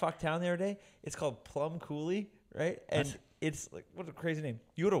butt fuck town the other day. It's called Plum Coulee, right? And it's like, what a crazy name.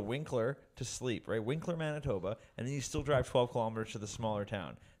 You go to Winkler to sleep, right? Winkler, Manitoba, and then you still drive 12 kilometers to the smaller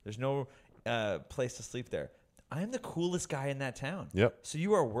town. There's no place to sleep there. I'm the coolest guy in that town. Yep. So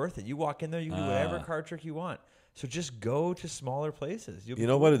you are worth it. You walk in there, you can do whatever card trick you want. So just go to smaller places. You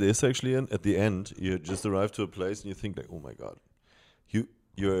know what it is actually? At the end, you just arrive to a place and you think like, oh my God,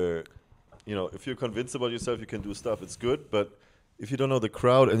 you're, you know, if you're convinced about yourself, you can do stuff. It's good, but if you don't know the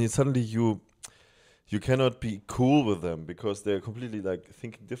crowd and suddenly you cannot be cool with them because they're completely like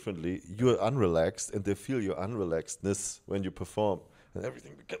thinking differently. You're unrelaxed and they feel your unrelaxedness when you perform. And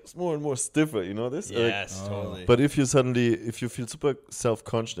everything becomes more and more stiffer, you know this? Yes, totally. But if you feel super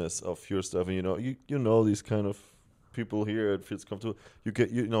self-conscious of your stuff and you know these kind of people here, it feels comfortable.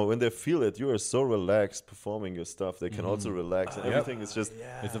 You know, when they feel it, you are so relaxed performing your stuff. They can also relax and everything is just...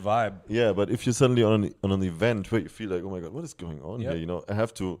 It's a vibe. Yeah, but if you're suddenly on an event where you feel like, oh my God, what is going on here? You know, I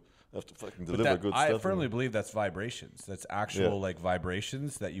have to fucking deliver good stuff. I firmly believe that's vibrations. That's actual like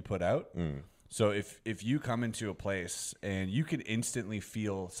vibrations that you put out. So if you come into a place and you can instantly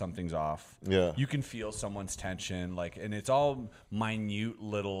feel something's off, you can feel someone's tension, like, and it's all minute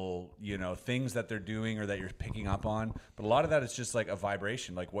little, you know, things that they're doing or that you're picking up on. But a lot of that is just like a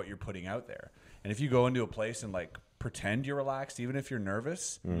vibration, like what you're putting out there. And if you go into a place and like pretend you're relaxed, even if you're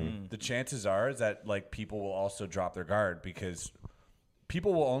nervous, the chances are is that like people will also drop their guard because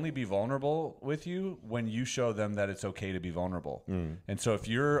people will only be vulnerable with you when you show them that it's okay to be vulnerable. And so if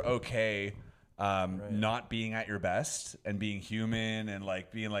you're okay not being at your best and being human and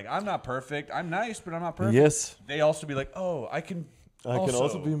like being like, I'm not perfect, I'm nice, but I'm not perfect. Yes. They also be like, oh, I can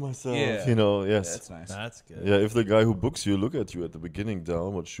also be myself. You know, yes. Yeah, that's nice. That's good. Yeah, if the guy who books you look at you at the beginning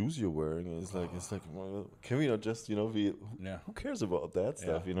down what shoes you're wearing, and it's like, well, can we not just, you know, who cares about that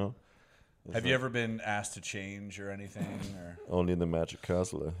stuff, you know? Have you ever been asked to change or anything? Or only in the Magic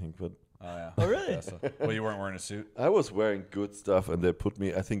Castle, I think, but... Oh, yeah. Oh, really? Yeah, so, well, you weren't wearing a suit? I was wearing good stuff, and they put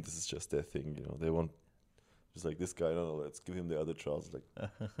me... I think this is just their thing, you know. They want... Just like, this guy, I don't know, let's give him the other trousers. Like,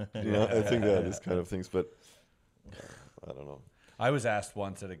 you know, I think there are these kind of things, but... I don't know. I was asked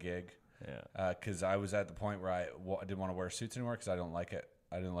once at a gig, because I was at the point where I didn't want to wear suits anymore because I don't like it.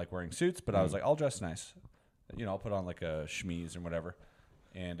 I didn't like wearing suits, but I was like, I'll dress nice. You know, I'll put on like a chemise or whatever.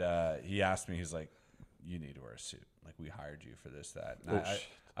 And he asked me, he's like, you need to wear a suit. Like, we hired you for this, that. And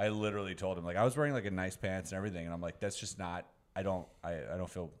I literally told him, like, I was wearing like a nice pants and everything. And I'm like, that's just not, I don't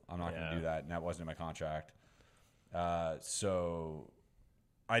feel, I'm not going to do that. And that wasn't in my contract. So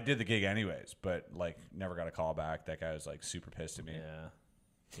I did the gig anyways, but like never got a call back. That guy was like super pissed at me.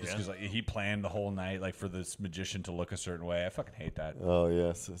 Just because like he planned the whole night like for this magician to look a certain way. I fucking hate that. Oh,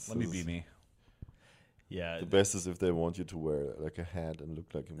 yes. Let me be me. Yeah. The best is if they want you to wear like a hat and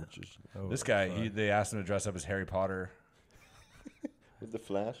look like a magician. This guy, they asked him to dress up as Harry Potter. With the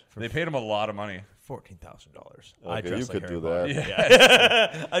Flash? They paid him a lot of money. $14,000. Okay, I dress you like could Harry do Potter. that.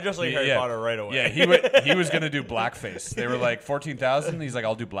 Yeah. I dress like Harry Potter right away. Yeah, he was going to do blackface. They were like, 14,000? He's like,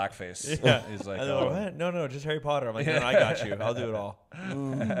 I'll do blackface. Yeah. He's like, what? No, just Harry Potter. I'm like, no, I got you. I'll do it all.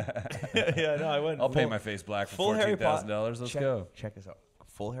 I went. I'll pay my face black for $14,000. Let's go. Check this out.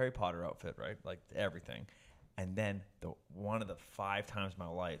 Full Harry Potter outfit, right? Like everything. And then one of the 5 times in my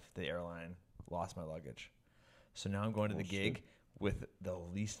life, the airline lost my luggage. So now I'm going to the gig with the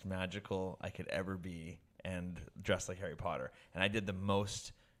least magical I could ever be and dressed like Harry Potter. And I did the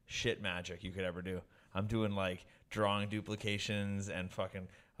most shit magic you could ever do. I'm doing like drawing duplications and fucking,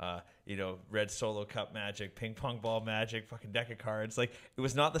 red solo cup magic, ping pong ball magic, fucking deck of cards. Like, it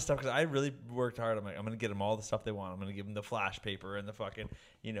was not the stuff, because I really worked hard. I'm like, I'm going to get them all the stuff they want. I'm going to give them the flash paper and the fucking,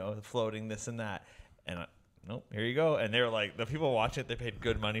 the floating this and that. And nope, here you go. And they were like, the people watching it, they paid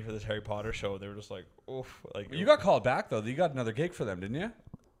good money for this Harry Potter show. They were just like, oof. Like, you got called back, though. You got another gig for them, didn't you?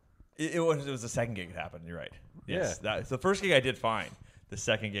 It was the second gig that happened. You're right. Yes. Yeah. The first gig I did fine. The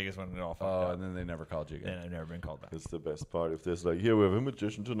second gig is when it all fucked up. And then they never called you again. And I've never been called back. It's the best part. If there's like, here we have a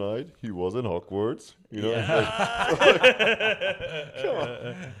magician tonight. He was in Hogwarts. You know? Yeah. Come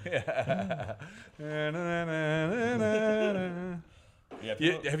on.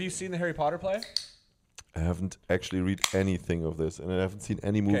 Have you seen the Harry Potter play? I haven't actually read anything of this, and I haven't seen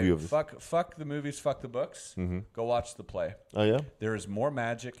any movie of this. Fuck the movies, fuck the books. Mm-hmm. Go watch the play. Oh, yeah? There is more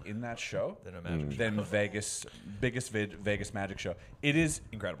magic in that show than Vegas' biggest Vegas magic show. It is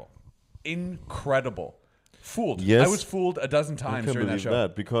incredible. Fooled. Yes. I was fooled a dozen times during that show. I can't believe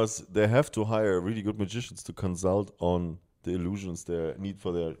that, because they have to hire really good magicians to consult on the illusions they need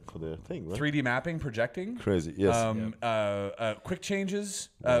for their thing, right? 3D mapping, projecting. Crazy, yes. Quick changes,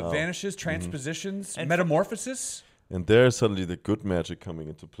 vanishes, transpositions, and metamorphosis. And there's suddenly the good magic coming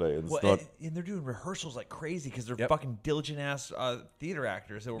into play. And it's not. And they're doing rehearsals like crazy because they're fucking diligent ass theater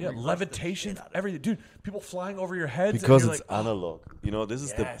actors. That Levitation, everything, dude. People flying over your heads Because and it's you're like, analog. This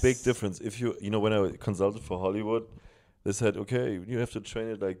is the big difference. If when I consulted for Hollywood, they said, okay, you have to train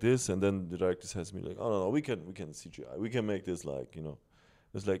it like this, and then the director says to me like, oh no, we can CGI, we can make this like,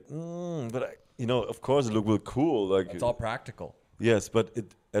 it's like, but of course it look cool, like it's all practical. Yes, but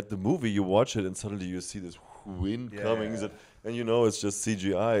at the movie you watch it and suddenly you see this wind coming, and it's just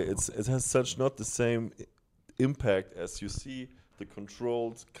CGI. It has such not the same impact as you see the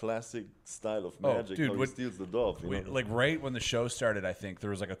controlled classic style of magic. Dude, how he steals the dove. Like right when the show started, I think there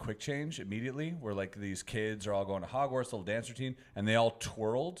was like a quick change immediately where like these kids are all going to Hogwarts, little dance routine, and they all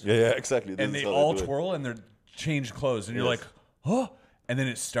twirled. Yeah, exactly. And they all twirl and they're changed clothes, and you're like, oh. And then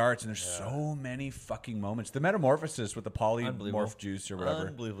it starts, and there's so many fucking moments. The metamorphosis with the polymorph juice or whatever.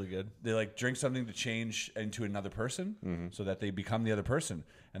 Unbelievably good. They like drink something to change into another person so that they become the other person.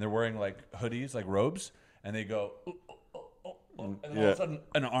 And they're wearing like hoodies, like robes, and they go, and then all of a sudden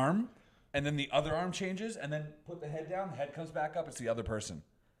an arm, and then the other arm changes, and then put the head down, the head comes back up, it's the other person.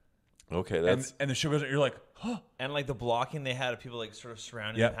 Okay, that's... And the show goes, you're like, huh. And like the blocking they had of people like sort of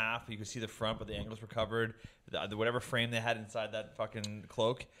surrounding them half. You could see the front, but the angles were covered. The whatever frame they had inside that fucking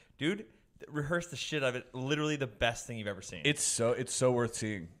cloak. Dude, rehearse the shit out of it. Literally the best thing you've ever seen. It's so worth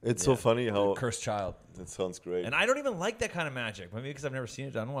seeing. It's so funny how... Cursed Child. That sounds great. And I don't even like that kind of magic. Maybe because I've never seen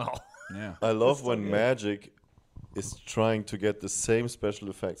it done well. Yeah. I love when magic is trying to get the same special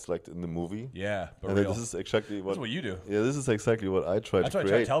effects like in the movie. Yeah, but and real. This is exactly what you do. Yeah, this is exactly what I try to create. That's what I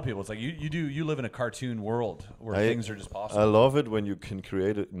try to tell people. It's like you live in a cartoon world where things are just possible. I love it when you can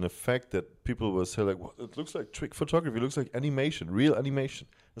create an effect that people will say like, well, it looks like trick photography, it looks like animation, real animation.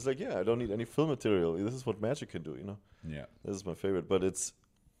 It's like, yeah, I don't need any film material. This is what magic can do, Yeah. This is my favorite, but it's...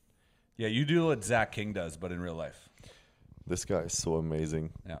 Yeah, you do what Zach King does, but in real life. This guy is so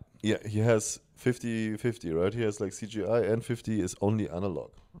amazing. Yeah. Yeah, he has 50-50, right? He has like CGI and 50 is only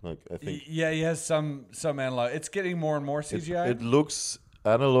analog. Like I think. Yeah, he has some analog. It's getting more and more CGI. It looks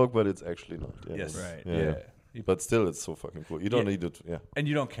analog, but it's actually not. Yeah. Yes. Right. Yeah. But still, it's so fucking cool. You don't need it. Yeah. And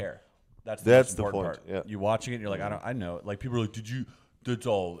you don't care. That's the important point. part. Yeah. You watching it, and you're like, I know. Like people are like, that's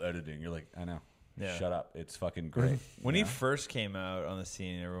all editing. You're like, I know. Yeah. Shut up. It's fucking great. When he first came out on the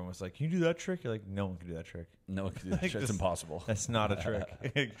scene, everyone was like, can you do that trick? You're like, no one can do that trick. No one can do that trick. It's impossible. That's not a trick.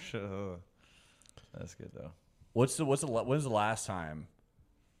 That's good, though. When was the last time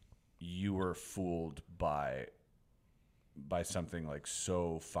you were fooled by something like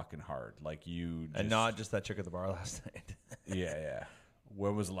so fucking hard? Like you just, and not just that trick at the bar last night. Yeah.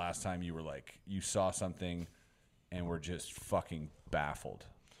 When was the last time you were like, you saw something and were just fucking baffled?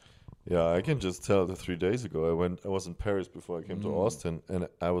 Yeah, I can just tell that 3 days ago I was in Paris before I came to Austin, and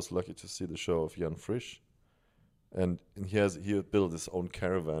I was lucky to see the show of Jan Frisch. And he had built his own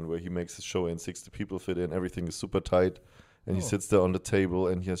caravan where he makes his show in, 60 people fit in, everything is super tight, and he sits there on the table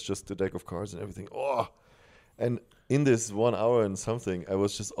and he has just the deck of cards and everything. Oh, and in this 1 hour and something, I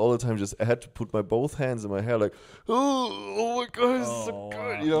was just all the time I had to put my both hands in my hair like, oh my god, this is so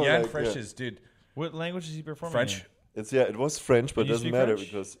good. Jan Frisch is, dude. What language is he performing French? in? It was French, but it doesn't matter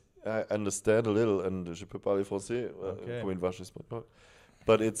French? because I understand a little, and je peux parler français.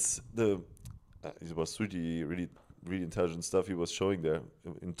 But it's it was really intelligent stuff he was showing there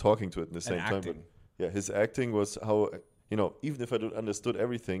in talking to it in the same time. But yeah, his acting was how, even if I don't understood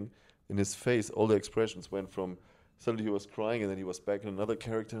everything, in his face, all the expressions went from suddenly he was crying and then he was back in another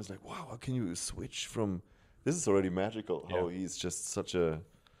character. It's like, wow, how can you switch from, this is already magical, how he's just such a...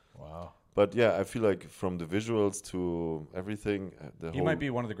 Wow. But yeah, I feel like from the visuals to everything, he might be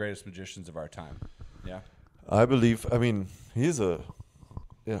one of the greatest magicians of our time. Yeah, I believe. I mean, he's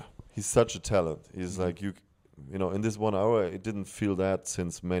such a talent. He's like in this 1 hour, it didn't feel that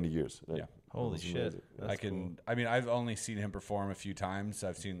since many years. Like, holy shit! Cool. I've only seen him perform a few times.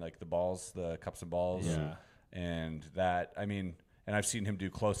 I've seen like the cups and balls. Yeah, and that. And I've seen him do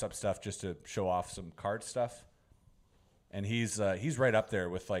close-up stuff just to show off some card stuff. And he's right up there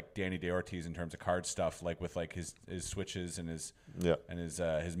with like Danny DeOrtiz in terms of card stuff, like with like his switches and his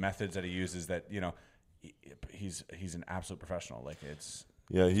methods that he uses. That he's an absolute professional. Like he's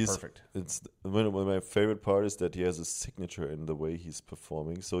perfect. It's one of my favorite part is that he has a signature in the way he's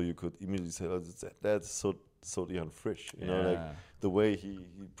performing. So you could immediately say, "Oh, that's so Jan Frisch." Like the way he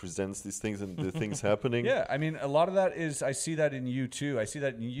presents these things and the things happening. Yeah, a lot of that is, I see that in you too. I see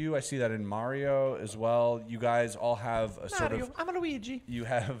that in you. I see that in Mario as well. You guys all have a sort of... I'm a Luigi. You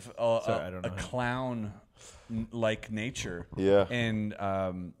have a clown-like nature. Yeah. And,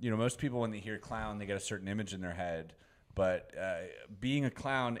 most people, when they hear clown, they get a certain image in their head. But being a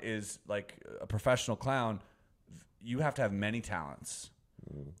clown is like a professional clown. you have to have many talents.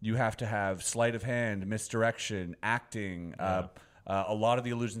 You have to have sleight of hand, misdirection, acting. A lot of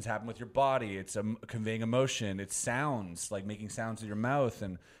the illusions happen with your body. It's conveying emotion. It's sounds, like making sounds with your mouth,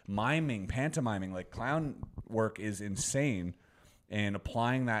 and miming, pantomiming. Like clown work is insane. And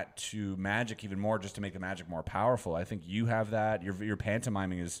applying that to magic even more, just to make the magic more powerful. I think you have that. Your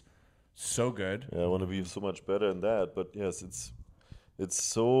pantomiming is so good. Yeah, I want to be so much better in that. But yes, it's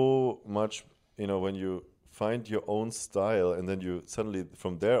so much, when you find your own style, and then you suddenly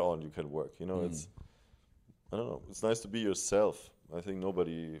from there on you can work. It's, I don't know. It's nice to be yourself. I think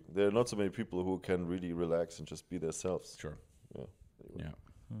there are not so many people who can really relax and just be themselves. Sure. Yeah.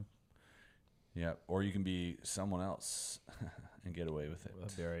 Yeah. Yeah. Or you can be someone else and get away with it.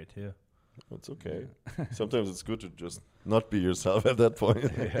 That'd be all right too. It's okay. Sometimes it's good to just not be yourself at that point.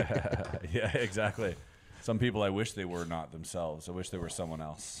 Yeah, exactly. Some people, I wish they were not themselves. I wish they were someone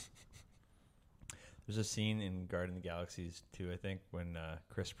else. There's a scene in Guardian of the Galaxies 2, I think, when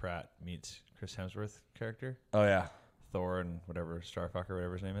Chris Pratt meets Chris Hemsworth character. Oh, yeah. Thor and whatever, Starfucker,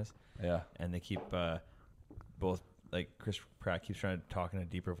 whatever his name is. Yeah. And they keep both, like, Chris Pratt keeps trying to talk in a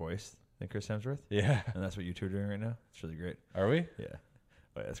deeper voice than Chris Hemsworth. Yeah. And that's what you two are doing right now. It's really great. Are we? Yeah.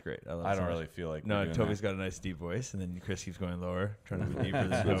 Oh, that's great. I love I it so don't much. really feel like No, we're doing Toby's that. got a nice deep voice, and then Chris keeps going lower, trying to be deeper than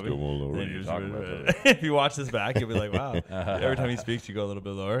Let's Toby. go more lower. And then What are you you talking just- about, if you watch this back, you'll be like, wow. Every time he speaks, you go a little bit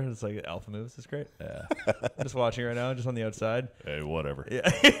lower. It's like alpha moves. It's great. Yeah. I'm just watching right now, just on the outside. Hey, whatever.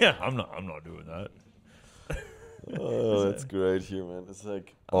 Yeah, I'm not doing that. Oh, that's great here, man. It's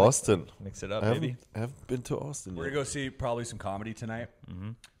like Austin. Mix it up, I baby. haven't been to Austin We're yet. going to go see probably some comedy tonight.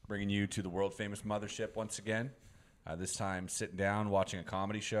 Bringing you to the world-famous mothership once again. This time sitting down, watching a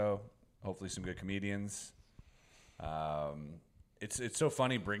comedy show. Hopefully some good comedians. It's so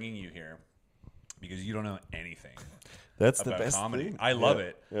funny bringing you here because you don't know anything That's about the best comedy. thing. I love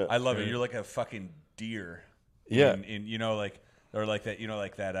it. Yeah. I love it. You're like a fucking deer. Yeah. Or like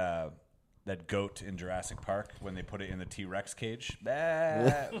that, that goat in Jurassic Park when they put it in the T-Rex cage.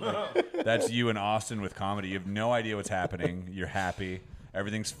 That's you in Austin with comedy. You have no idea what's happening. You're happy.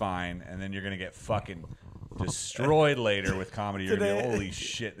 Everything's fine. And then you're going to get fucking destroyed later with comedy. You're going to be, holy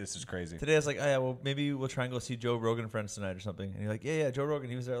shit, this is crazy. Today I was like, oh yeah, well maybe we'll try and go see Joe Rogan Friends tonight or something. And you're like, yeah, Joe Rogan,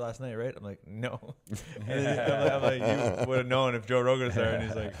 he was there last night, right? I'm like, no. And I'm like, you would have known if Joe Rogan was there. And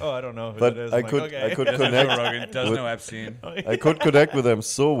he's like, oh, I don't know who But it is. I I'm could like, okay. I could Does connect. know Rogan, does with- know Epstein. I could connect with them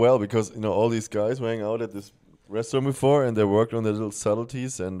so well because all these guys were hanging out at this restaurant before, and they worked on their little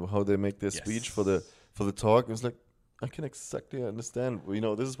subtleties and how they make their speech for the talk. It was like I can exactly understand.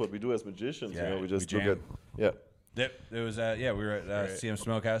 This is what we do as magicians. Yeah, we just we look at It was we were at CM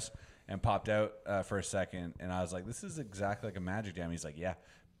Smokehouse and popped out for a second, and I was like, "This is exactly like a magic jam." He's like, "Yeah."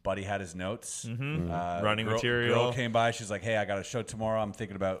 Buddy had his notes. Running Girl material. came by. She's like, "Hey, I got a show tomorrow. I'm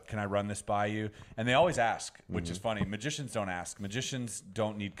thinking about, can I run this by you?" And they always ask, which is funny. Magicians don't ask. Magicians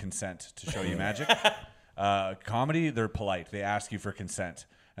don't need consent to show you magic. Comedy, they're polite. They ask you for consent.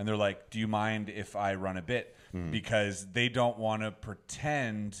 And they're like, do you mind if I run a bit? Because they don't want to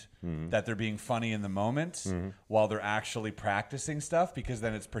pretend that they're being funny in the moment while they're actually practicing stuff, because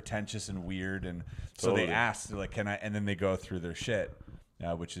then it's pretentious and weird. And so they ask, they're like, can I? And then they go through their shit,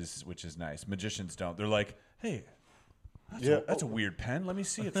 which is nice. Magicians don't. They're like, hey, that's a weird pen. Let me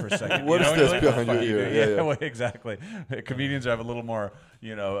see it for a second. What is this behind your ear? Yeah. Well, exactly. Comedians have a little more,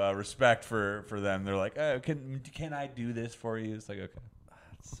 respect for them. They're like, oh, can I do this for you? It's like, okay.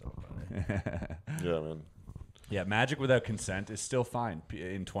 That's so funny. Yeah, man. Yeah, magic without consent is still fine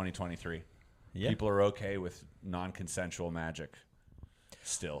in 2023. Yeah. People are okay with non-consensual magic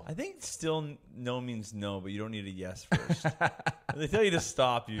still. I think still no means no, but you don't need a yes first. If they tell you to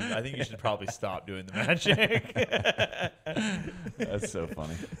stop, I think you should probably stop doing the magic. That's so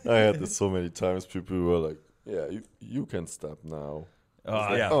funny. I had this so many times. People were like, "Yeah, you can stop now."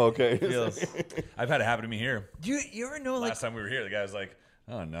 Yeah. Oh, okay. I've had it happen to me here. Do you ever know, Last time we were here, the guy was like,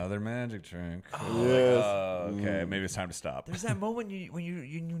 "Oh, another magic trick." Yes. Okay, maybe it's time to stop. there's that moment when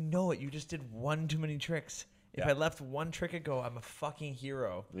you know it, you just did one too many tricks. If I left one trick ago, I'm a fucking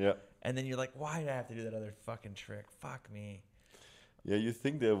hero. Yeah. And then you're like, why did I have to do that other fucking trick? Fuck me. Yeah, you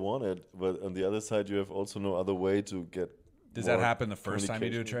think they want it, but on the other side, you have also no other way to get. Does that happen the first time you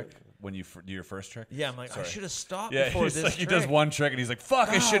do a communication. trick? When you do your first trick? Yeah, I'm like, I should have stopped Yeah, before he's this like, trick. he does one trick and he's like, "Fuck,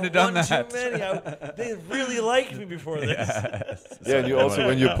 I shouldn't have done one that." Too many. They really liked me before this. Yeah, and you also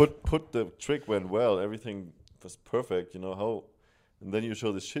when you put the trick went well, everything was perfect. How, and then you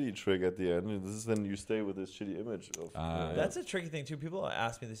show this shitty trick at the end, and then you stay with this shitty image of. That's a tricky thing too. People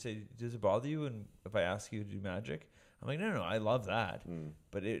ask me, they say, "Does it bother you?" And if I ask you to do magic, I'm like, no, I love that,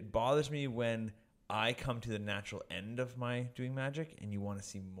 but it bothers me when I come to the natural end of my doing magic and you want to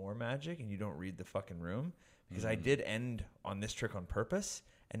see more magic and you don't read the fucking room, because I did end on this trick on purpose.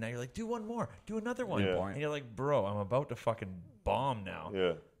 And now you're like, do one more, do another one. Yeah. And you're like, bro, I'm about to fucking bomb now.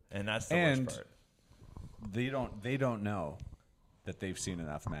 Yeah. And that's the worst part. They don't know that they've seen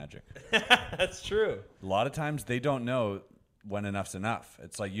enough magic. That's true. A lot of times they don't know when enough's enough.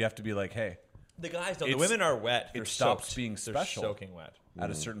 It's like you have to be like, hey. The guys don't. The women are wet. It stops being special. They're soaking wet.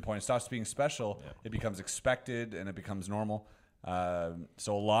 At a certain point, it stops being special. Yeah. It becomes expected and it becomes normal. So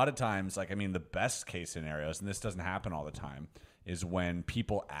a lot of times, like, I mean, the best case scenarios, and this doesn't happen all the time, is when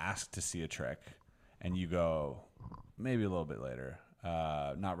people ask to see a trick and you go, maybe a little bit later.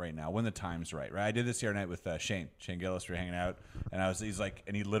 Not right now, when the time's right. I did this the other night with Shane Gillis. We were hanging out,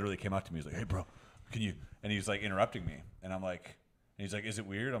 and he literally came up to me. He's like, "Hey, bro, can you?" And he's like interrupting me, and I'm like, and he's like, "Is it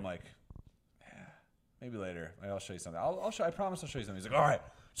weird?" I'm like, "Yeah, maybe later. I'll show you something. I promise I'll show you something." He's like, "All right,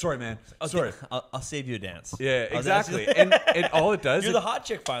 sorry, man. Sorry, I'll save you a dance." Yeah, exactly. and all it does, you're the hot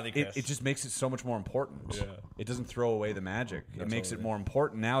chick finally, Chris. It just makes it so much more important. Yeah. It doesn't throw away the magic. It makes it more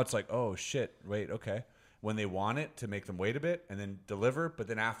important. Now it's like, oh shit, wait, okay. When they want it, to make them wait a bit and then deliver, but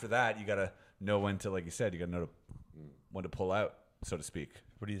then after that, you got to know when to, like you said, you got to know when to pull out, so to speak.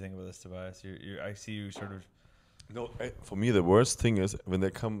 What do you think about this, Tobias? I see you sort of. No, for me, the worst thing is when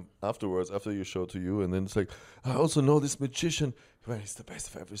they come afterwards, after you show to you, and then it's like, I also know this magician. Well, he's the best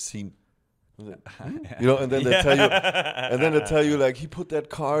I've ever seen. You know, and then they tell you, like, he put that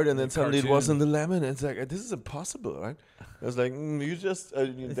card, and then suddenly it wasn't the lemon. And it's like, this is impossible, right? It's like you just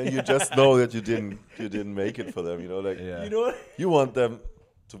then you just know that you didn't make it for them. You know, like you know what? You want them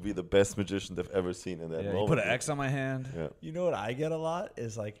to be the best magician they've ever seen in that moment. You put an X on my hand. Yeah. You know what I get a lot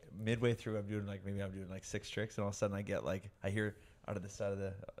is like midway through I'm doing like 6 tricks, and all of a sudden I hear out of the side of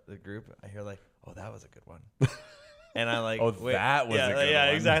the group, I hear like, oh, that was a good one. And I like, oh, wait, that was a good one. Yeah,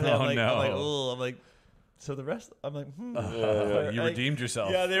 exactly. Oh, I'm like, no. I'm like, so the rest, I'm like, you redeemed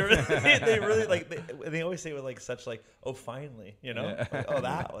yourself. Yeah, they really like, they always say it with like such like, oh, finally, you know, Yeah. like, oh,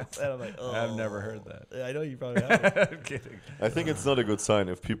 that was. And I'm like, oh, I've never heard that. I know you probably haven't. I'm kidding. I think it's not a good sign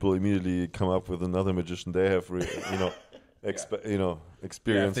if people immediately come up with another magician they have,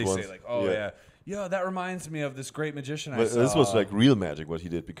 experienced if they once. say like, oh yeah, that reminds me of this great magician I saw. This was like real magic what he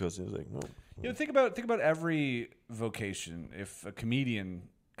did, because he was like, no. You know, think about every vocation. If a comedian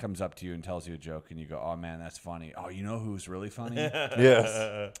comes up to you and tells you a joke, and you go, "Oh man, that's funny." Oh, you know who's really funny?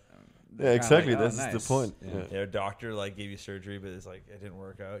 Yes. Yeah, exactly. Like, oh, that's nice. the point. Yeah, a doctor like gave you surgery, but it's like it didn't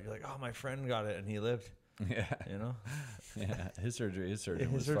work out. You're like, oh, my friend got it and he lived. Yeah, you know. Yeah, his surgery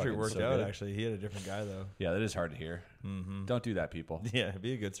worked out. Good. Actually, he had a different guy though. Yeah, that is hard to hear. Mm-hmm. Don't do that, people. Yeah,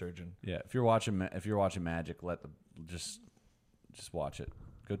 be a good surgeon. Yeah, if you're watching magic, just watch it.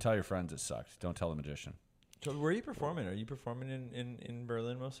 Go tell your friends it sucked. Don't tell the magician. So where are you performing? Are you performing in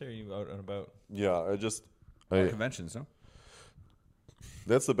Berlin mostly? Or are you out and about? Yeah, conventions, no?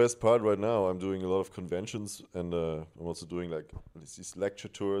 That's the best part right now. I'm doing a lot of conventions, and I'm also doing like these lecture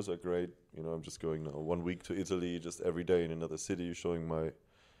tours are great. You know, I'm just going now 1 week to Italy, just every day in another city, showing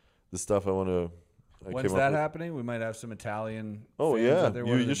the stuff I want to. When's that happening? We might have some Italian. Oh fans yeah, out there.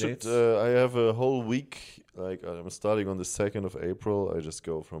 What are you the should. dates? I have a whole week. Like I'm starting on the 2nd of April. I just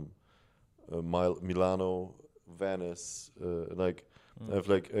go from Milano, Venice, I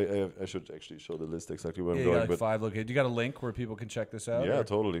have I should actually show the list exactly where I'm going. You got like 5 locations. You got a link where people can check this out? Yeah,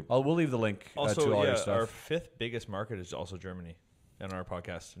 totally. We'll leave the link also, to all your stuff. Our 5th biggest market is also Germany. In our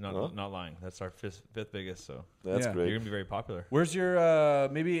podcast, not lying. That's our fifth biggest. So that's great. You're gonna be very popular. Where's your?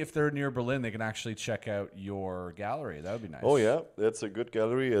 Maybe if they're near Berlin, they can actually check out your gallery. That would be nice. Oh yeah, that's a good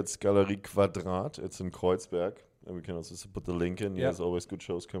gallery. It's Galerie Quadrat. It's in Kreuzberg, and we can also put the link in. There's always good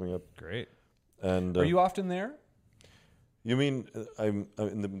shows coming up. Great. And are you often there? You mean I'm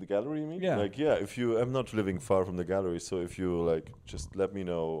in the gallery? You mean? Yeah. I'm not living far from the gallery, so if you just let me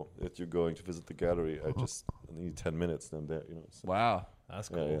know that you're going to visit the gallery. I need 10 minutes, then I'm there. You know. So. Wow, that's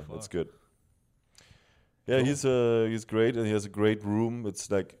cool. Yeah, that's good. Yeah, cool. He's great, and he has a great room.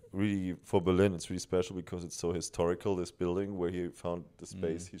 It's like really for Berlin. It's really special because it's so historical. This building where he found the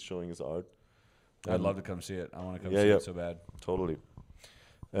space he's showing his art. I'd love to come see it. I want to come see it so bad. Totally.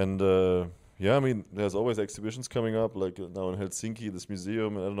 And. Yeah, I mean, there's always exhibitions coming up, like now in Helsinki, this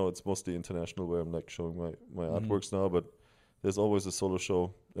museum. I don't know, it's mostly international where I'm like showing my artworks now, but there's always a solo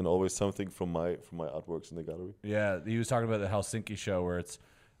show and always something from my artworks in the gallery. Yeah, he was talking about the Helsinki show where it's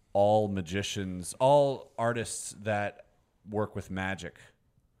all magicians, all artists that work with magic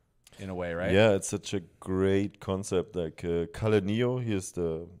in a way, right? Yeah, it's such a great concept. Like Kalle Nio, he is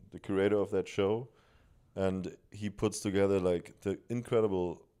the curator of that show, and he puts together like the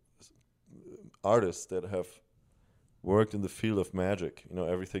incredible artists that have worked in the field of magic, you know,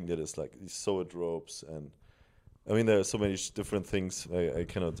 everything that is like these zoetropes and I mean, there are so many different things. I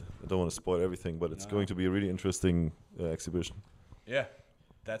don't want to spoil everything, but it's going to be a really interesting exhibition. Yeah,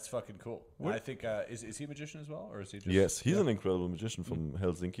 that's fucking cool. I think is he a magician as well, or is he just? Yes, he's an incredible magician from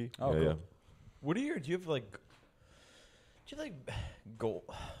Helsinki. Oh, cool. What are your? Do you have like goal?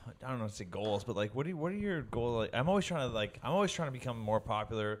 I don't know if to say goals, but like, what are your goals? Like, I'm always trying to become more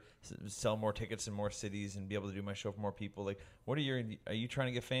popular, sell more tickets in more cities, and be able to do my show for more people. Like, are you trying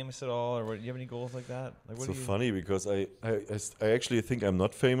to get famous at all, or do you have any goals like that? Like, It's so funny because I actually think I'm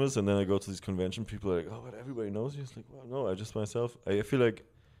not famous, and then I go to this convention. People are like, "Oh, but everybody knows you." It's like, well, no, I just myself. I feel like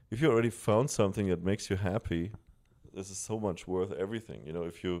if you already found something that makes you happy, this is so much worth everything.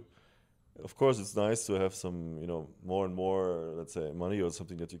 If you. Of course, it's nice to have some, more and more, let's say, money or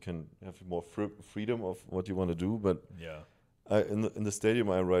something that you can have more freedom of what you want to do. But in the stadium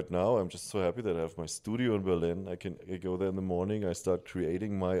I'm right now, I'm just so happy that I have my studio in Berlin. I go there in the morning. I start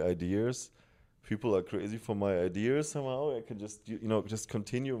creating my ideas. People are crazy for my ideas somehow. I can just, just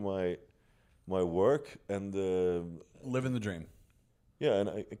continue my work and living the dream. Yeah, and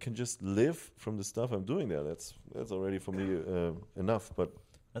I can just live from the stuff I'm doing there. That's already for me enough. But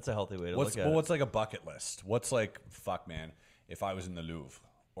that's a healthy way to look at it. What's like a bucket list? What's like, fuck, man, if I was in the Louvre?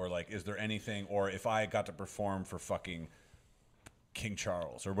 Or like, is there anything, or if I got to perform for fucking King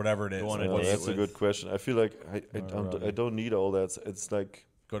Charles or whatever it is? That's a good question. I feel like I don't need all that. It's like...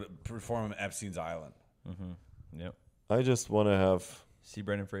 Go to perform at Epstein's Island. Mm-hmm. Yep. I just want to have... See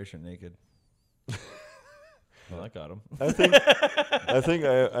Brendan Fraser naked. Well, I got him. I think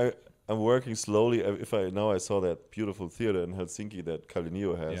I'm working slowly. I saw that beautiful theater in Helsinki that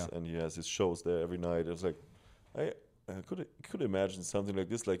Kalinio has, and he has his shows there every night. It was like, I could imagine something like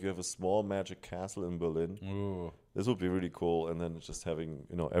this. Like you have a small magic castle in Berlin. Ooh. This would be really cool. And then just having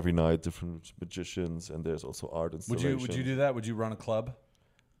every night different magicians, and there's also art installations. Would you do that? Would you run a club?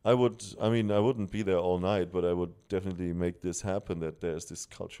 I would. I mean, I wouldn't be there all night, but I would definitely make this happen. That there's this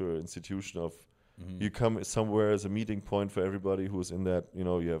cultural institution of. You come somewhere as a meeting point for everybody who's in that.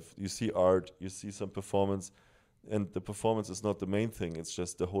 You see art, you see some performance, and the performance is not the main thing. It's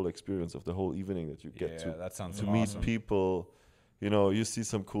just the whole experience of the whole evening that you get to meet people. You see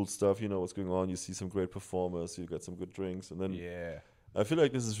some cool stuff. You know what's going on. You see some great performers. You get some good drinks, and then I feel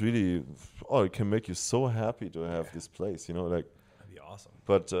like this is really. It can make you so happy to have this place. That'd be awesome.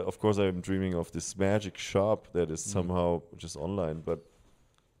 But of course, I'm dreaming of this magic shop that is somehow just online, but.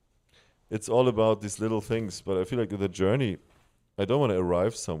 It's all about these little things, but I feel like the journey, I don't want to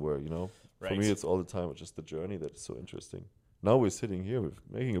arrive somewhere, Right. For me, it's all the time just the journey that's so interesting. Now we're sitting here, we're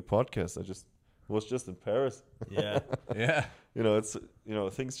making a podcast. I was just in Paris. Yeah. Yeah. It's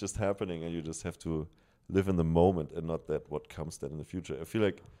things just happening, and you just have to live in the moment and not that what comes then in the future. I feel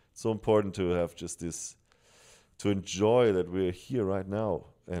like it's so important to have just this, to enjoy that we're here right now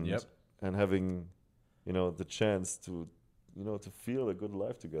and having, the chance to feel a good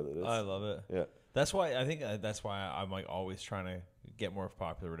life together. I love it. Yeah. That's why I'm like always trying to get more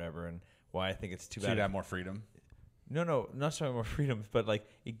popular or whatever, and why I think it's too bad. So you'd have more freedom? No, not so more freedom, but like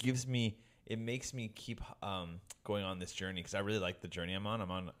it makes me keep going on this journey, because I really like the journey I'm on. I'm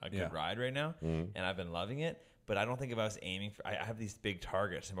on a good ride right now, and I've been loving it. But I don't think if I was aiming for, I have these big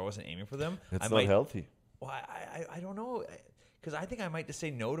targets, and if I wasn't aiming for them, it's not healthy. Well, I don't know. Because I think I might just say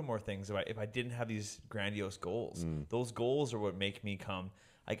no to more things if I didn't have these grandiose goals. Those goals are what make me come.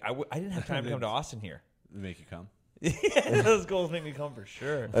 Like I didn't have time to come to Austin here. They make you come. Yeah, those goals make me come for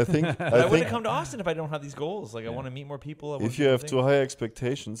sure. I wouldn't come to Austin if I don't have these goals. Like I want to meet more people. If you have too high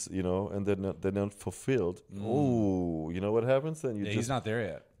expectations, and they're not fulfilled, you know what happens then? He's not there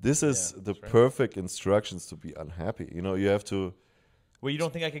yet. This is the perfect instructions to be unhappy. You have to. Well, you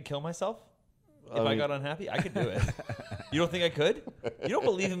don't think I could kill myself? If I got unhappy, I could do it. You don't think I could? You don't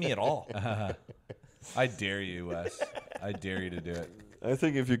believe in me at all. I dare you, Wes. I dare you to do it. I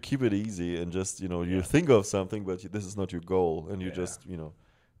think if you keep it easy and just, you think of something, but this is not your goal, and you just,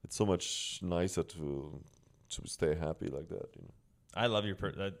 it's so much nicer to stay happy like that. I love your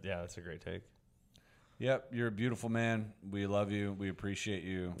that's a great take. Yep, you're a beautiful man. We love you. We appreciate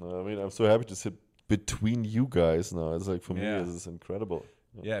you. I'm so happy to sit between you guys now. It's like, for me, this is incredible.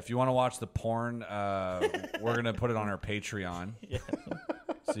 Yeah, if you want to watch the porn, we're going to put it on our Patreon. Yeah.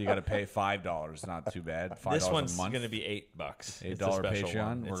 So you got to pay $5. Not too bad. $5 this one's a month. Going to be $8. $8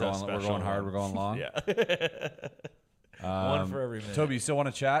 Patreon. We're going hard. We're going long. Yeah. One for every minute. Toby, you still want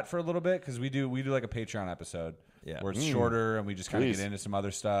to chat for a little bit? Because we do like a Patreon episode. Yeah. Where it's shorter and we just kind of get into some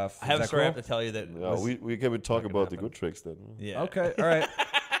other stuff. I have a story I have to tell you that. We can talk about the good tricks then. Yeah. Okay. All right.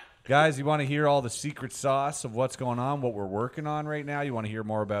 Guys, you want to hear all the secret sauce of what's going on, what we're working on right now? You want to hear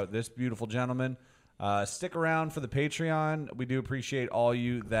more about this beautiful gentleman? Stick around for the Patreon. We do appreciate all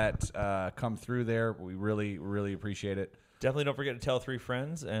you that come through there. We really, really appreciate it. Definitely don't forget to tell 3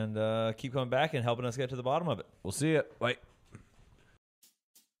 friends and keep coming back and helping us get to the bottom of it. We'll see you. Bye.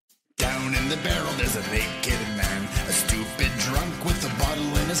 Down in the barrel there's a naked man, a stupid drunk with a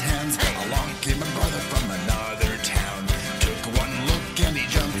bottle in his hands. Along came a brother from another town, took one look and he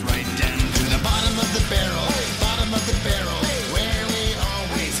jumped right down to the bottom of the barrel, bottom of the barrel, where we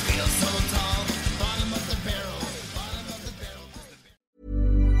always feel so tall. Bottom of the barrel, bottom of the barrel.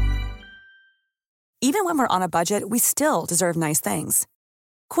 Even when we're on a budget, we still deserve nice things.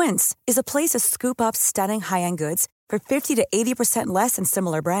 Quince is a place to scoop up stunning high-end goods for 50 to 80% less than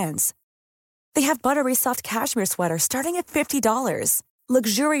similar brands. They have buttery soft cashmere sweaters starting at $50,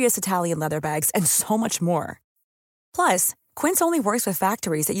 luxurious Italian leather bags, and so much more. Plus, Quince only works with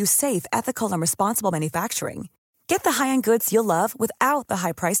factories that use safe, ethical, and responsible manufacturing. Get the high-end goods you'll love without the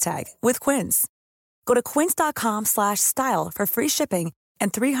high price tag with Quince. Go to quince.com/style for free shipping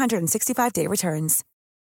and 365-day returns.